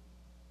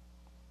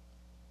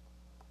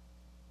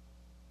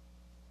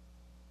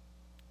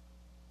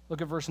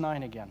 Look at verse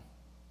 9 again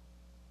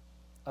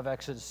of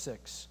Exodus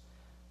 6.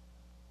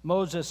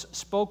 Moses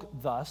spoke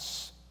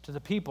thus to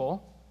the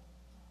people,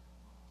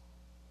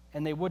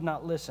 and they would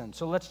not listen.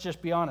 So let's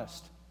just be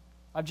honest.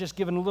 I've just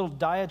given a little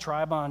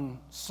diatribe on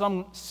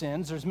some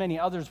sins. There's many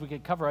others we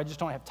could cover. I just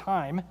don't have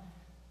time.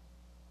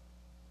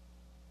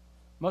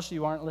 Most of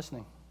you aren't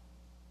listening.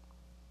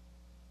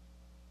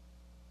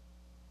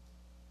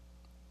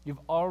 You've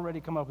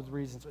already come up with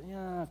reasons.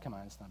 Yeah, come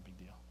on, it's not a big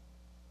deal.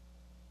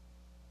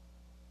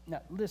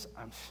 Now, listen,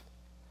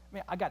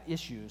 I got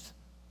issues.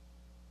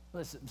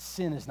 Listen,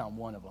 sin is not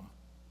one of them.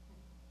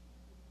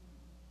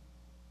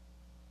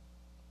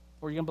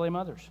 Or are you going to blame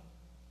others?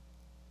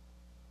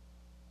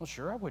 Well,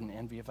 sure, I wouldn't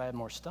envy if I had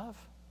more stuff.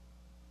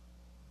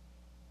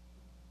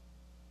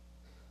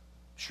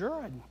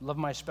 Sure, I'd love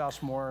my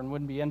spouse more and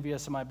wouldn't be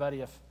envious of my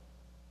buddy if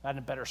I had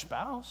a better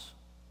spouse.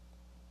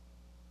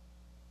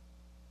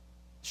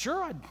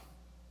 Sure, I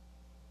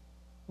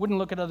wouldn't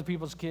look at other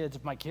people's kids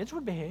if my kids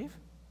would behave.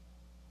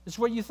 It's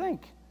what you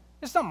think.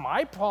 It's not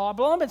my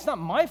problem. It's not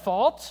my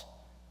fault.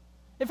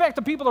 In fact,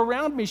 the people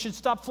around me should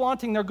stop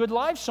flaunting their good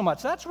lives so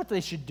much. That's what they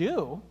should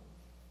do.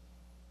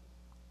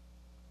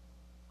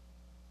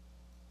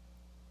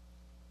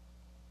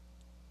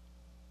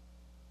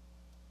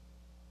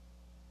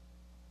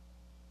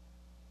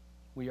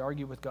 We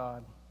argue with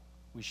God.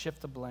 We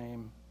shift the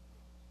blame.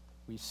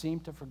 We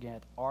seem to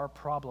forget our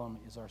problem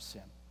is our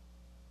sin.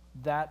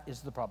 That is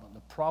the problem.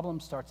 The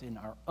problem starts in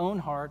our own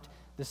heart.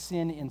 The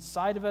sin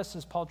inside of us,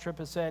 as Paul Tripp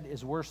has said,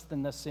 is worse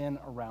than the sin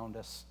around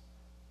us.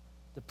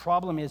 The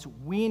problem is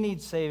we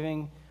need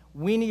saving,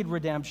 we need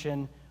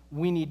redemption,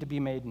 we need to be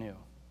made new.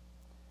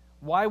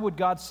 Why would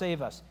God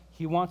save us?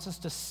 He wants us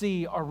to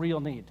see our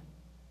real need.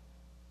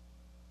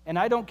 And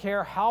I don't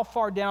care how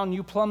far down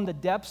you plumb the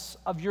depths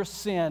of your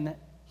sin,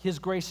 his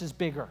grace is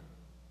bigger.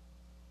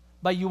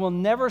 But you will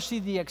never see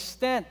the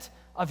extent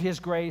of his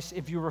grace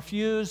if you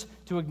refuse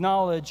to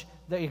acknowledge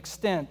the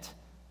extent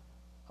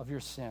of your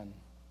sin.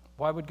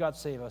 Why would God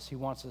save us? He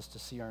wants us to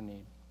see our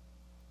need.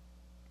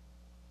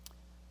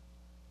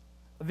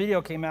 A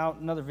video came out,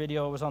 another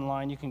video was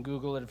online. You can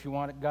Google it if you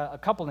want. It got a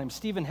couple named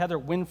Steve and Heather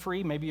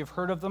Winfrey. Maybe you've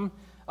heard of them.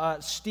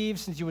 Steve,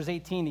 since he was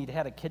 18, he'd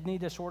had a kidney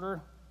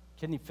disorder.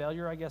 Kidney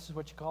failure, I guess is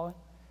what you call it.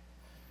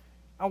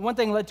 One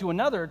thing led to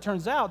another. It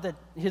turns out that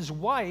his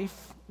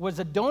wife was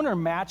a donor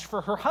match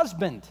for her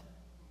husband.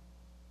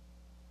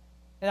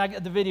 And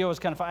the video was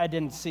kind of fun. I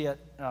didn't see it.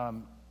 I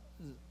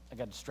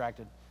got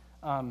distracted.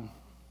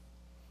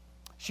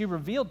 She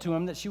revealed to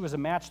him that she was a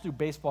match through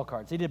baseball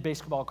cards. They did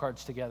baseball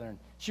cards together. And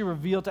she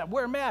revealed that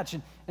we're a match.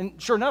 And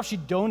sure enough, she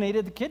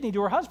donated the kidney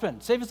to her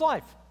husband, saved his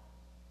life.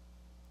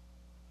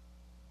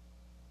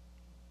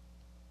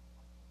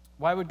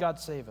 Why would God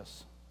save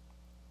us?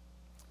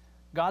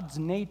 God's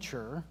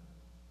nature,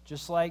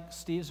 just like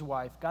Steve's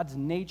wife, God's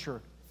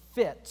nature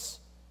fits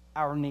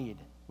our need,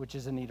 which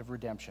is a need of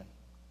redemption.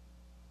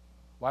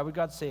 Why would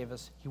God save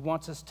us? He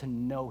wants us to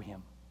know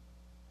him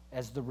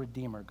as the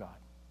Redeemer God.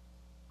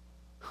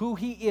 Who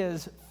he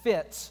is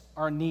fits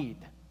our need.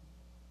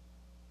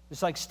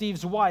 Just like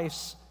Steve's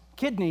wife's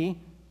kidney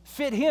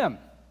fit him.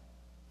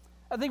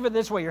 I think of it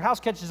this way. Your house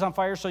catches on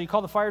fire, so you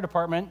call the fire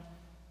department.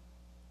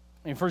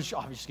 And first, you're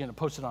obviously going to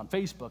post it on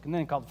Facebook, and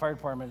then call the fire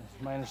department.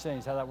 My understanding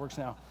is how that works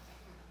now.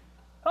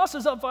 House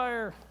is on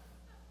fire.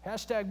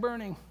 Hashtag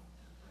burning.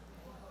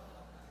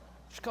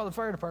 Just call the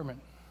fire department.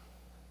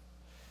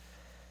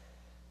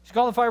 Just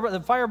call the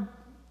fire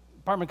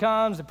department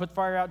comes, they put the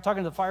fire out,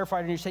 talking to the firefighter,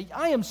 and you say,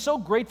 I am so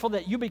grateful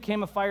that you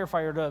became a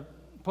firefighter to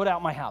put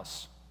out my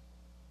house.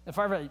 The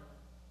firefighter,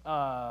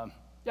 I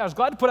was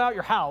glad to put out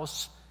your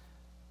house.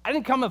 I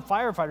didn't come a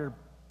firefighter to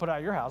put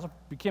out your house. I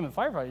became a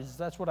firefighter.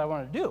 That's what I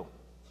wanted to do.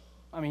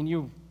 I mean,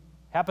 you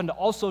happen to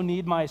also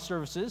need my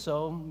services,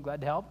 so I'm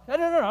glad to help. No,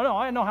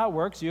 I know how it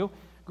works. You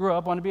grew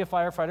up, wanted to be a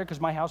firefighter because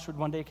my house would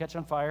one day catch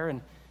on fire,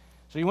 and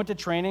so you went to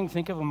training.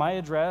 Think of my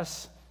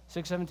address,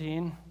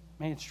 617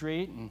 Main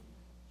Street, and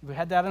you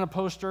had that on a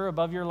poster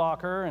above your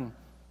locker, and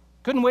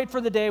couldn't wait for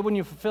the day when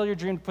you fulfill your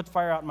dream to put the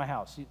fire out in my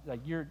house.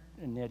 You're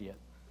an idiot.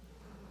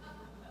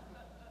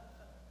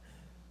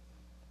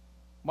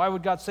 Why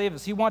would God save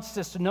us? He wants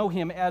us to know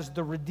him as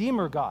the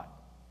Redeemer God.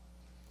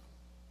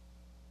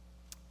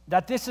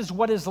 That this is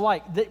what is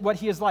like, what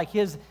he is like.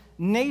 His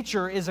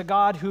nature is a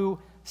God who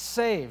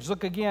saves.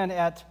 Look again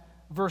at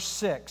verse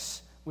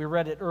 6. We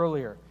read it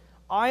earlier.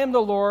 I am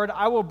the Lord.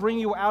 I will bring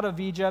you out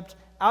of Egypt,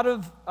 out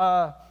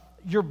of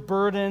your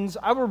burdens.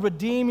 I will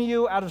redeem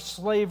you out of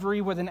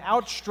slavery with an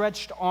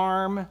outstretched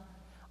arm.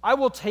 I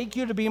will take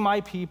you to be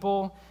my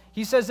people.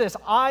 He says this,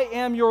 I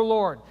am your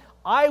Lord.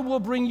 I will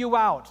bring you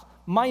out.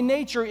 My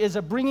nature is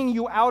a bringing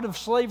you out of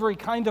slavery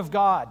kind of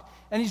God.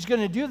 And he's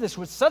going to do this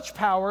with such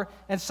power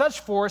and such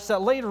force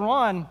that later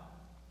on,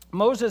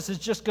 Moses is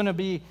just going to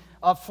be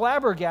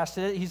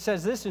flabbergasted. He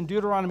says this in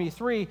Deuteronomy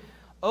 3,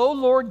 O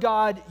Lord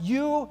God,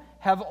 you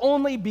have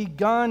only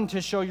begun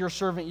to show your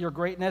servant your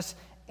greatness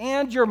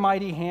and your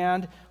mighty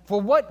hand.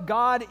 For what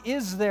God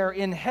is there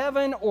in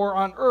heaven or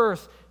on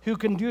earth who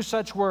can do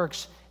such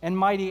works and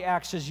mighty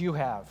acts as you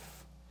have?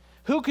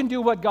 Who can do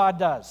what God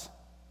does?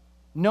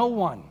 No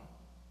one.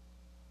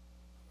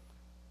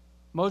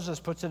 Moses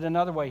puts it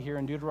another way here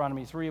in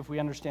Deuteronomy 3, if we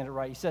understand it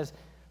right. He says,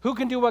 who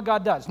can do what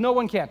God does? No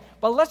one can.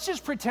 But let's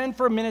just pretend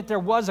for a minute there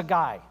was a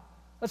guy.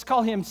 Let's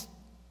call him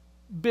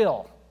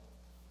Bill.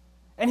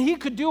 And he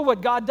could do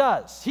what God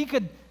does. He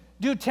could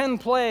do 10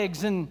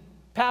 plagues and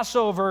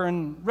Passover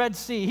and Red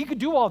Sea. He could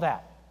do all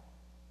that.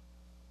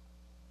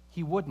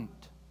 He wouldn't.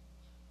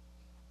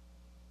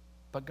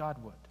 But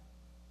God would.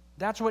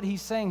 That's what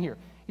he's saying here.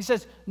 He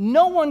says,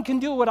 no one can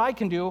do what I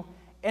can do,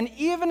 and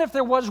even if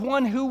there was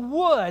one who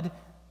would,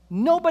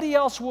 nobody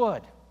else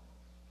would.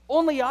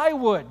 Only I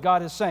would,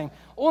 God is saying.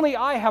 Only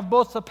I have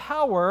both the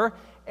power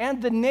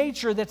and the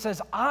nature that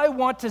says, I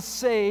want to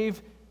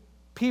save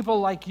people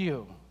like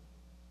you.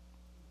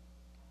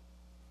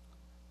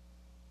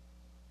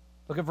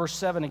 Look at verse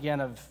 7 again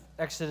of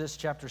Exodus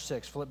chapter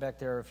 6. Flip back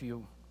there if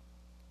you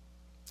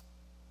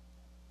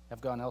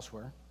have gone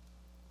elsewhere.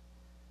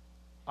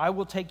 I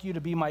will take you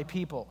to be my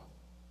people.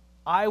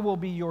 I will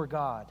be your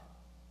God.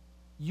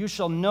 You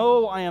shall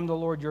know I am the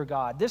Lord your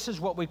God. This is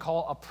what we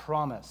call a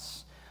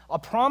promise. A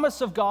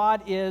promise of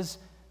God is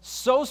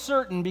so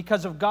certain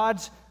because of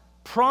God's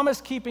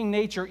promise-keeping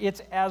nature,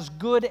 it's as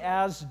good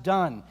as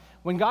done.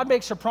 When God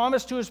makes a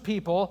promise to his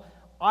people,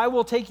 I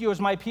will take you as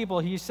my people,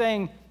 he's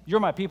saying, you're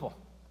my people.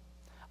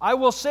 I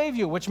will save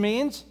you, which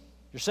means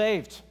you're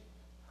saved.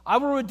 I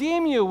will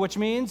redeem you, which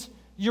means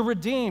you're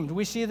redeemed.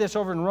 We see this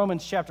over in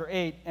Romans chapter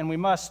 8, and we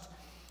must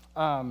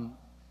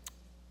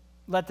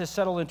let this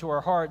settle into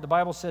our heart. The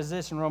Bible says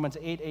this in Romans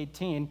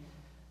 8:18,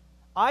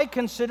 I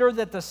consider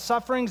that the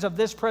sufferings of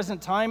this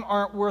present time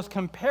aren't worth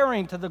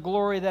comparing to the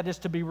glory that is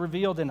to be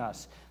revealed in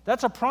us.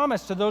 That's a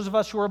promise to those of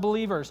us who are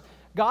believers.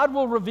 God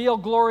will reveal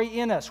glory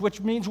in us,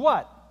 which means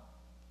what?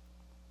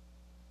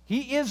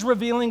 He is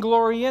revealing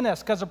glory in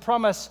us, because a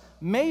promise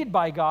made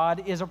by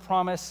God is a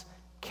promise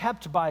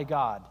kept by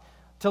God.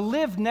 To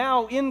live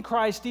now in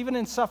Christ, even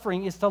in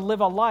suffering, is to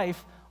live a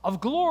life of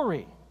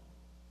glory,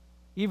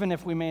 even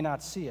if we may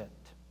not see it.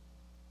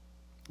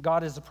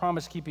 God is a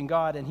promise-keeping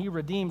God, and He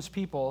redeems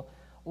people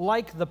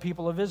like the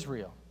people of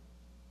Israel.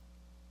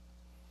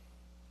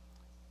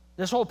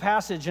 This whole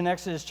passage in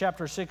Exodus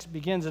chapter 6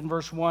 begins in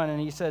verse 1, and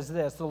he says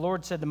this, "The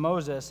Lord said to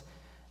Moses,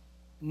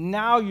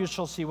 'Now you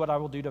shall see what I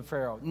will do to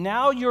Pharaoh.'"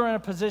 Now you're in a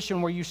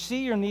position where you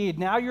see your need.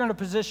 Now you're in a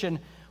position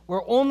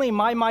where only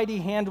my mighty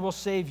hand will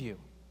save you.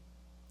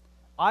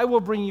 I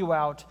will bring you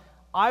out.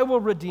 I will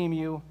redeem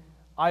you.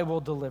 I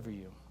will deliver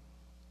you.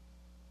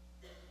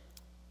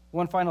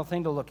 One final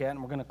thing to look at,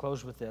 and we're going to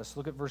close with this.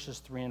 Look at verses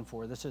 3 and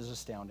 4. This is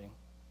astounding.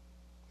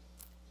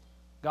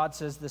 God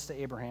says this to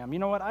Abraham. You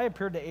know what? I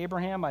appeared to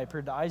Abraham, I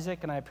appeared to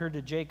Isaac, and I appeared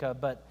to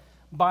Jacob, but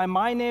by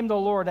my name, the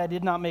Lord, I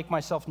did not make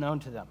myself known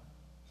to them.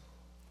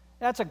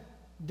 That's a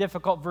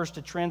difficult verse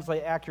to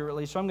translate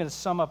accurately, so I'm going to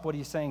sum up what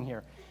he's saying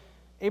here.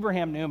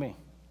 Abraham knew me.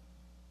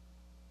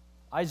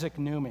 Isaac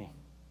knew me.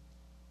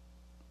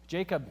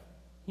 Jacob,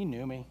 he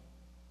knew me.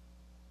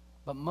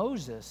 But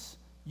Moses,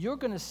 you're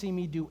going to see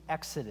me do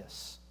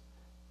Exodus.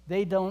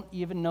 They don't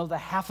even know the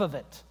half of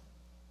it.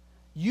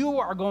 You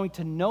are going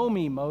to know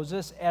me,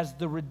 Moses, as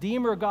the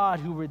Redeemer God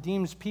who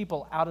redeems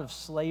people out of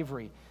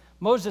slavery.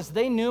 Moses,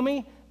 they knew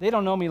me. They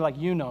don't know me like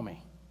you know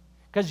me.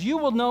 Because you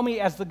will know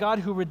me as the God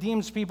who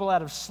redeems people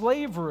out of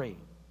slavery.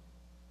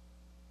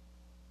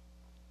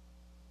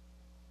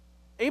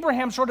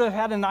 Abraham sort of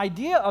had an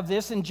idea of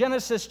this in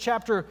Genesis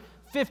chapter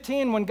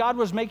 15 when God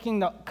was making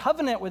the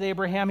covenant with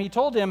Abraham. He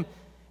told him,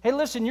 hey,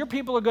 listen, your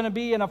people are going to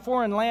be in a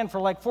foreign land for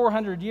like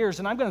 400 years,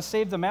 and I'm going to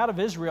save them out of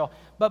Israel.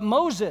 But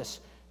Moses,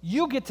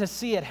 you get to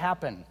see it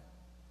happen.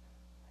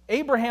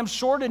 Abraham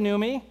sort of knew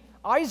me.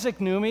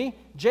 Isaac knew me.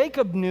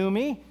 Jacob knew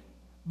me.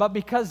 But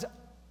because,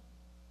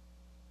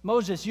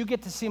 Moses, you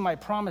get to see my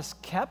promise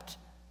kept,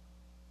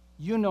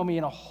 you know me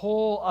in a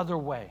whole other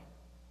way.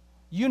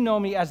 You know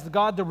me as the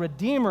God, the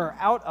Redeemer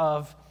out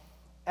of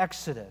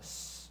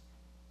Exodus.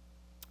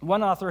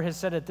 One author has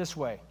said it this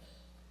way,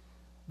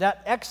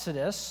 that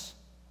Exodus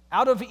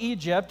out of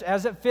Egypt,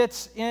 as it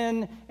fits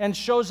in and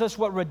shows us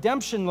what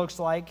redemption looks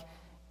like,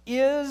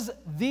 is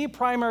the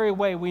primary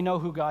way we know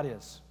who God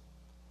is.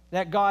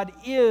 That God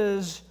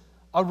is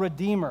a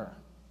Redeemer.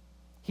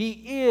 He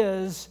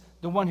is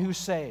the one who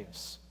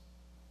saves.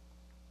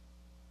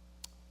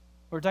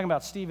 We were talking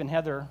about Steve and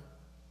Heather,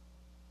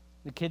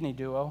 the kidney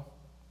duo.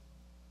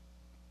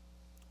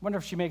 Wonder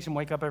if she makes him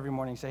wake up every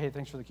morning and say, hey,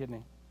 thanks for the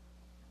kidney.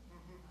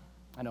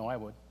 I know I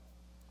would.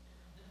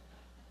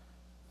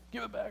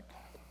 Give it back.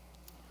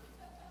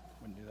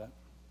 Wouldn't do that.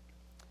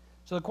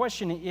 So the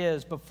question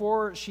is,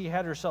 before she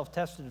had herself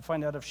tested to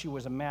find out if she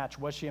was a match,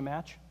 was she a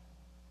match?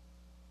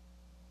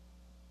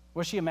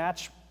 Was she a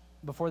match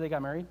before they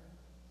got married?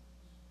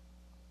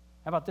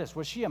 How about this?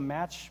 Was she a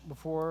match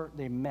before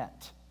they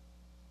met?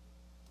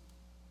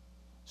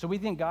 So we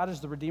think God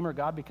is the Redeemer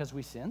God because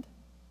we sinned?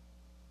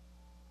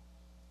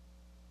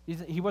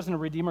 He wasn't a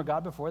Redeemer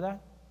God before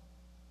that?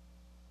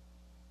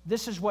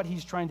 This is what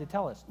he's trying to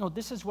tell us. No,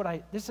 this is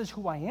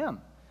who I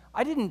am.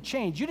 I didn't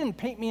change. You didn't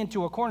paint me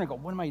into a corner and go,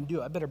 what am I going to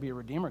do? I better be a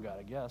Redeemer God,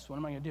 I guess. What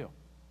am I going to do?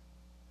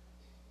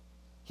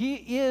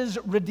 He is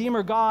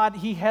Redeemer God.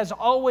 He has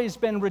always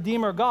been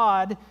Redeemer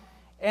God,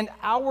 and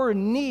our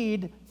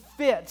need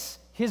fits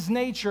his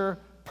nature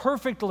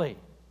perfectly.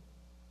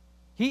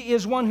 He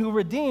is one who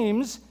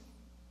redeems,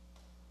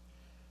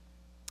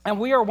 and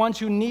we are ones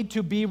who need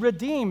to be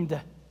redeemed.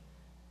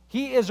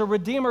 He is a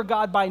Redeemer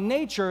God by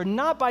nature,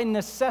 not by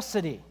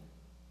necessity.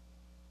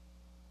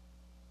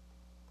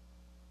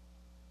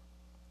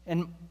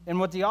 And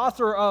what the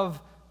author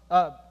of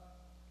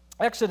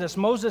Exodus,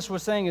 Moses,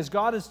 was saying is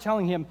God is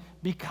telling him,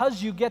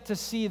 because you get to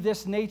see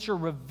this nature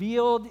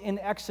revealed in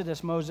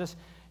Exodus, Moses,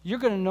 you're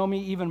going to know me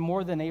even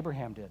more than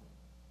Abraham did.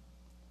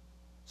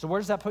 So where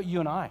does that put you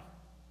and I?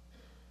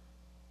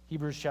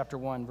 Hebrews chapter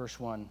 1, verse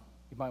 1.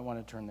 You might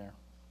want to turn there.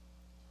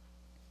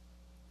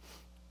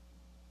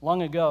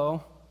 Long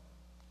ago,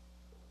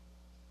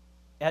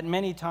 at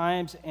many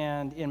times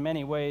and in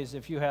many ways,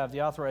 if you have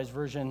the authorized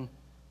version,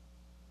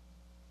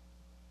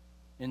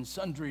 in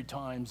sundry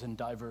times and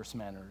diverse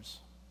manners.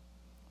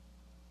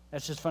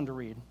 That's just fun to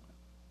read.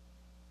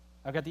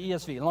 I've got the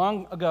ESV.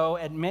 Long ago,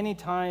 at many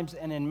times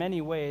and in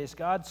many ways,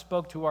 God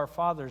spoke to our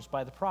fathers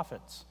by the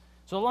prophets.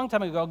 So a long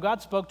time ago,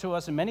 God spoke to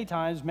us in many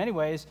times, many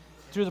ways,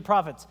 through the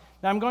prophets.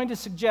 Now I'm going to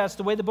suggest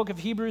the way the book of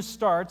Hebrews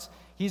starts,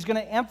 he's going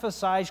to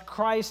emphasize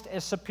Christ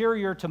as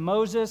superior to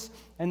Moses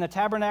and the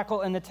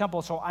tabernacle and the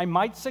temple. So I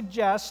might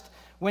suggest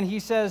when he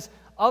says,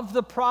 of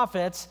the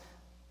prophets,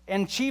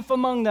 and chief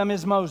among them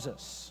is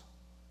Moses.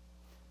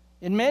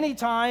 In many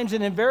times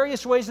and in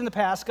various ways in the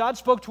past, God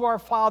spoke to our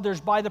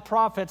fathers by the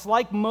prophets,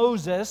 like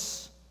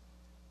Moses.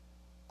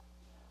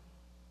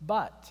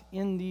 But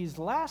in these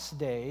last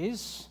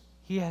days,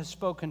 he has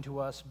spoken to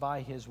us by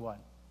his what?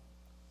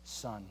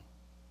 Son.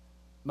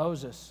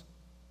 Moses,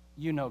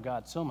 you know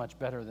God so much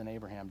better than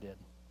Abraham did.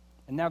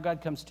 And now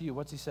God comes to you.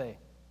 What's he say?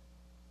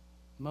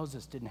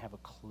 Moses didn't have a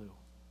clue.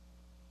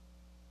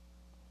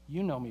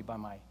 You know me by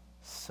my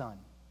Son.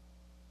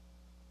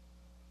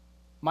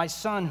 My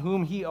Son,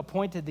 whom he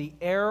appointed the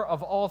heir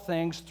of all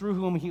things, through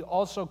whom he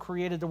also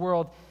created the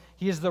world.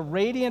 He is the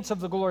radiance of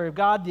the glory of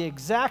God, the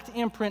exact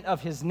imprint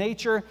of his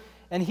nature,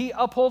 and he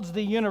upholds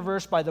the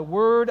universe by the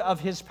word of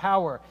his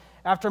power.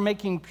 After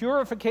making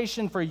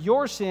purification for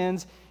your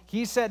sins,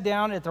 he sat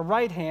down at the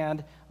right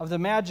hand of the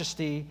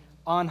Majesty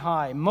on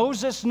high.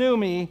 Moses knew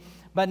me,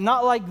 but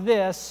not like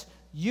this.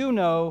 You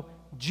know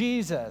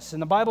Jesus.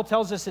 And the Bible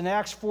tells us in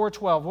Acts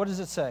 4:12, what does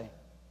it say?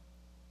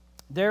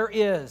 There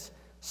is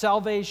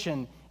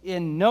salvation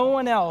in no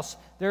one else.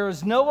 There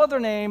is no other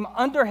name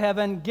under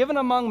heaven given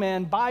among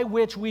men by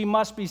which we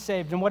must be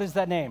saved. And what is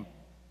that name?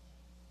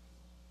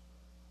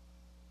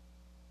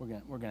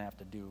 We're gonna have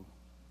to do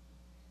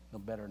no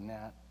better than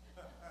that.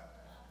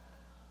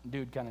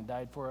 Dude kind of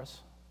died for us.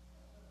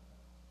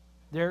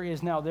 There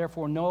is now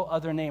therefore no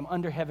other name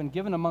under heaven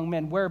given among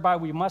men whereby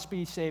we must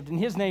be saved. And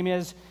his name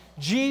is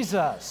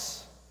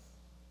Jesus.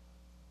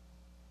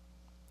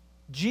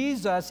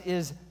 Jesus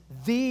is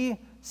the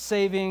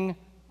saving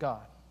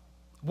God.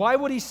 Why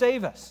would he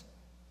save us?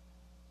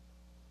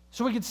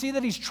 So we could see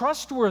that he's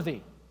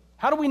trustworthy.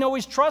 How do we know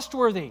he's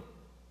trustworthy?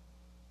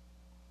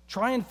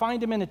 Try and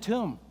find him in a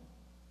tomb.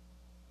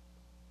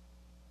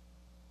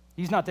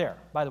 He's not there,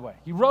 by the way.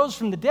 He rose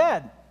from the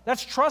dead.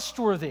 That's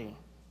trustworthy.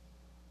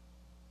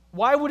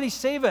 Why would he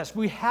save us?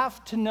 We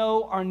have to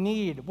know our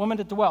need. Woman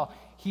at the well,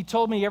 he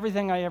told me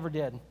everything I ever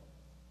did.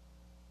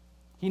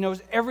 He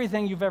knows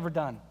everything you've ever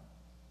done.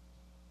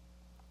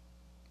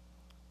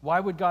 Why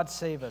would God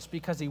save us?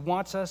 Because he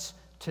wants us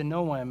to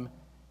know him.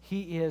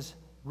 He is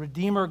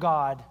Redeemer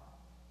God,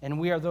 and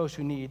we are those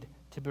who need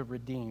to be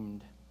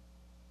redeemed.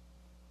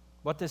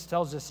 What this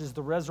tells us is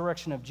the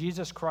resurrection of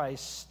Jesus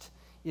Christ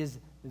is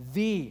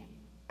the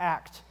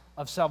act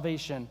of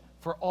salvation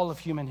for all of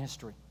human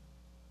history.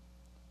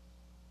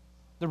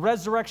 The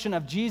resurrection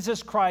of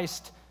Jesus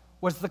Christ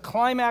was the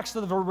climax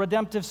of the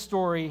redemptive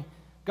story.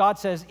 God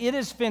says, it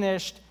is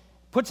finished,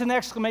 puts an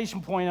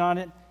exclamation point on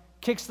it,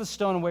 kicks the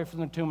stone away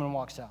from the tomb and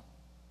walks out.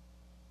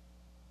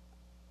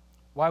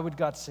 Why would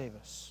God save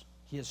us?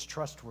 He is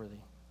trustworthy.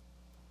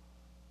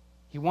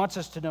 He wants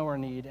us to know our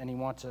need, and he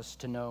wants us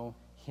to know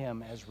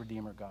him as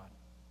Redeemer God.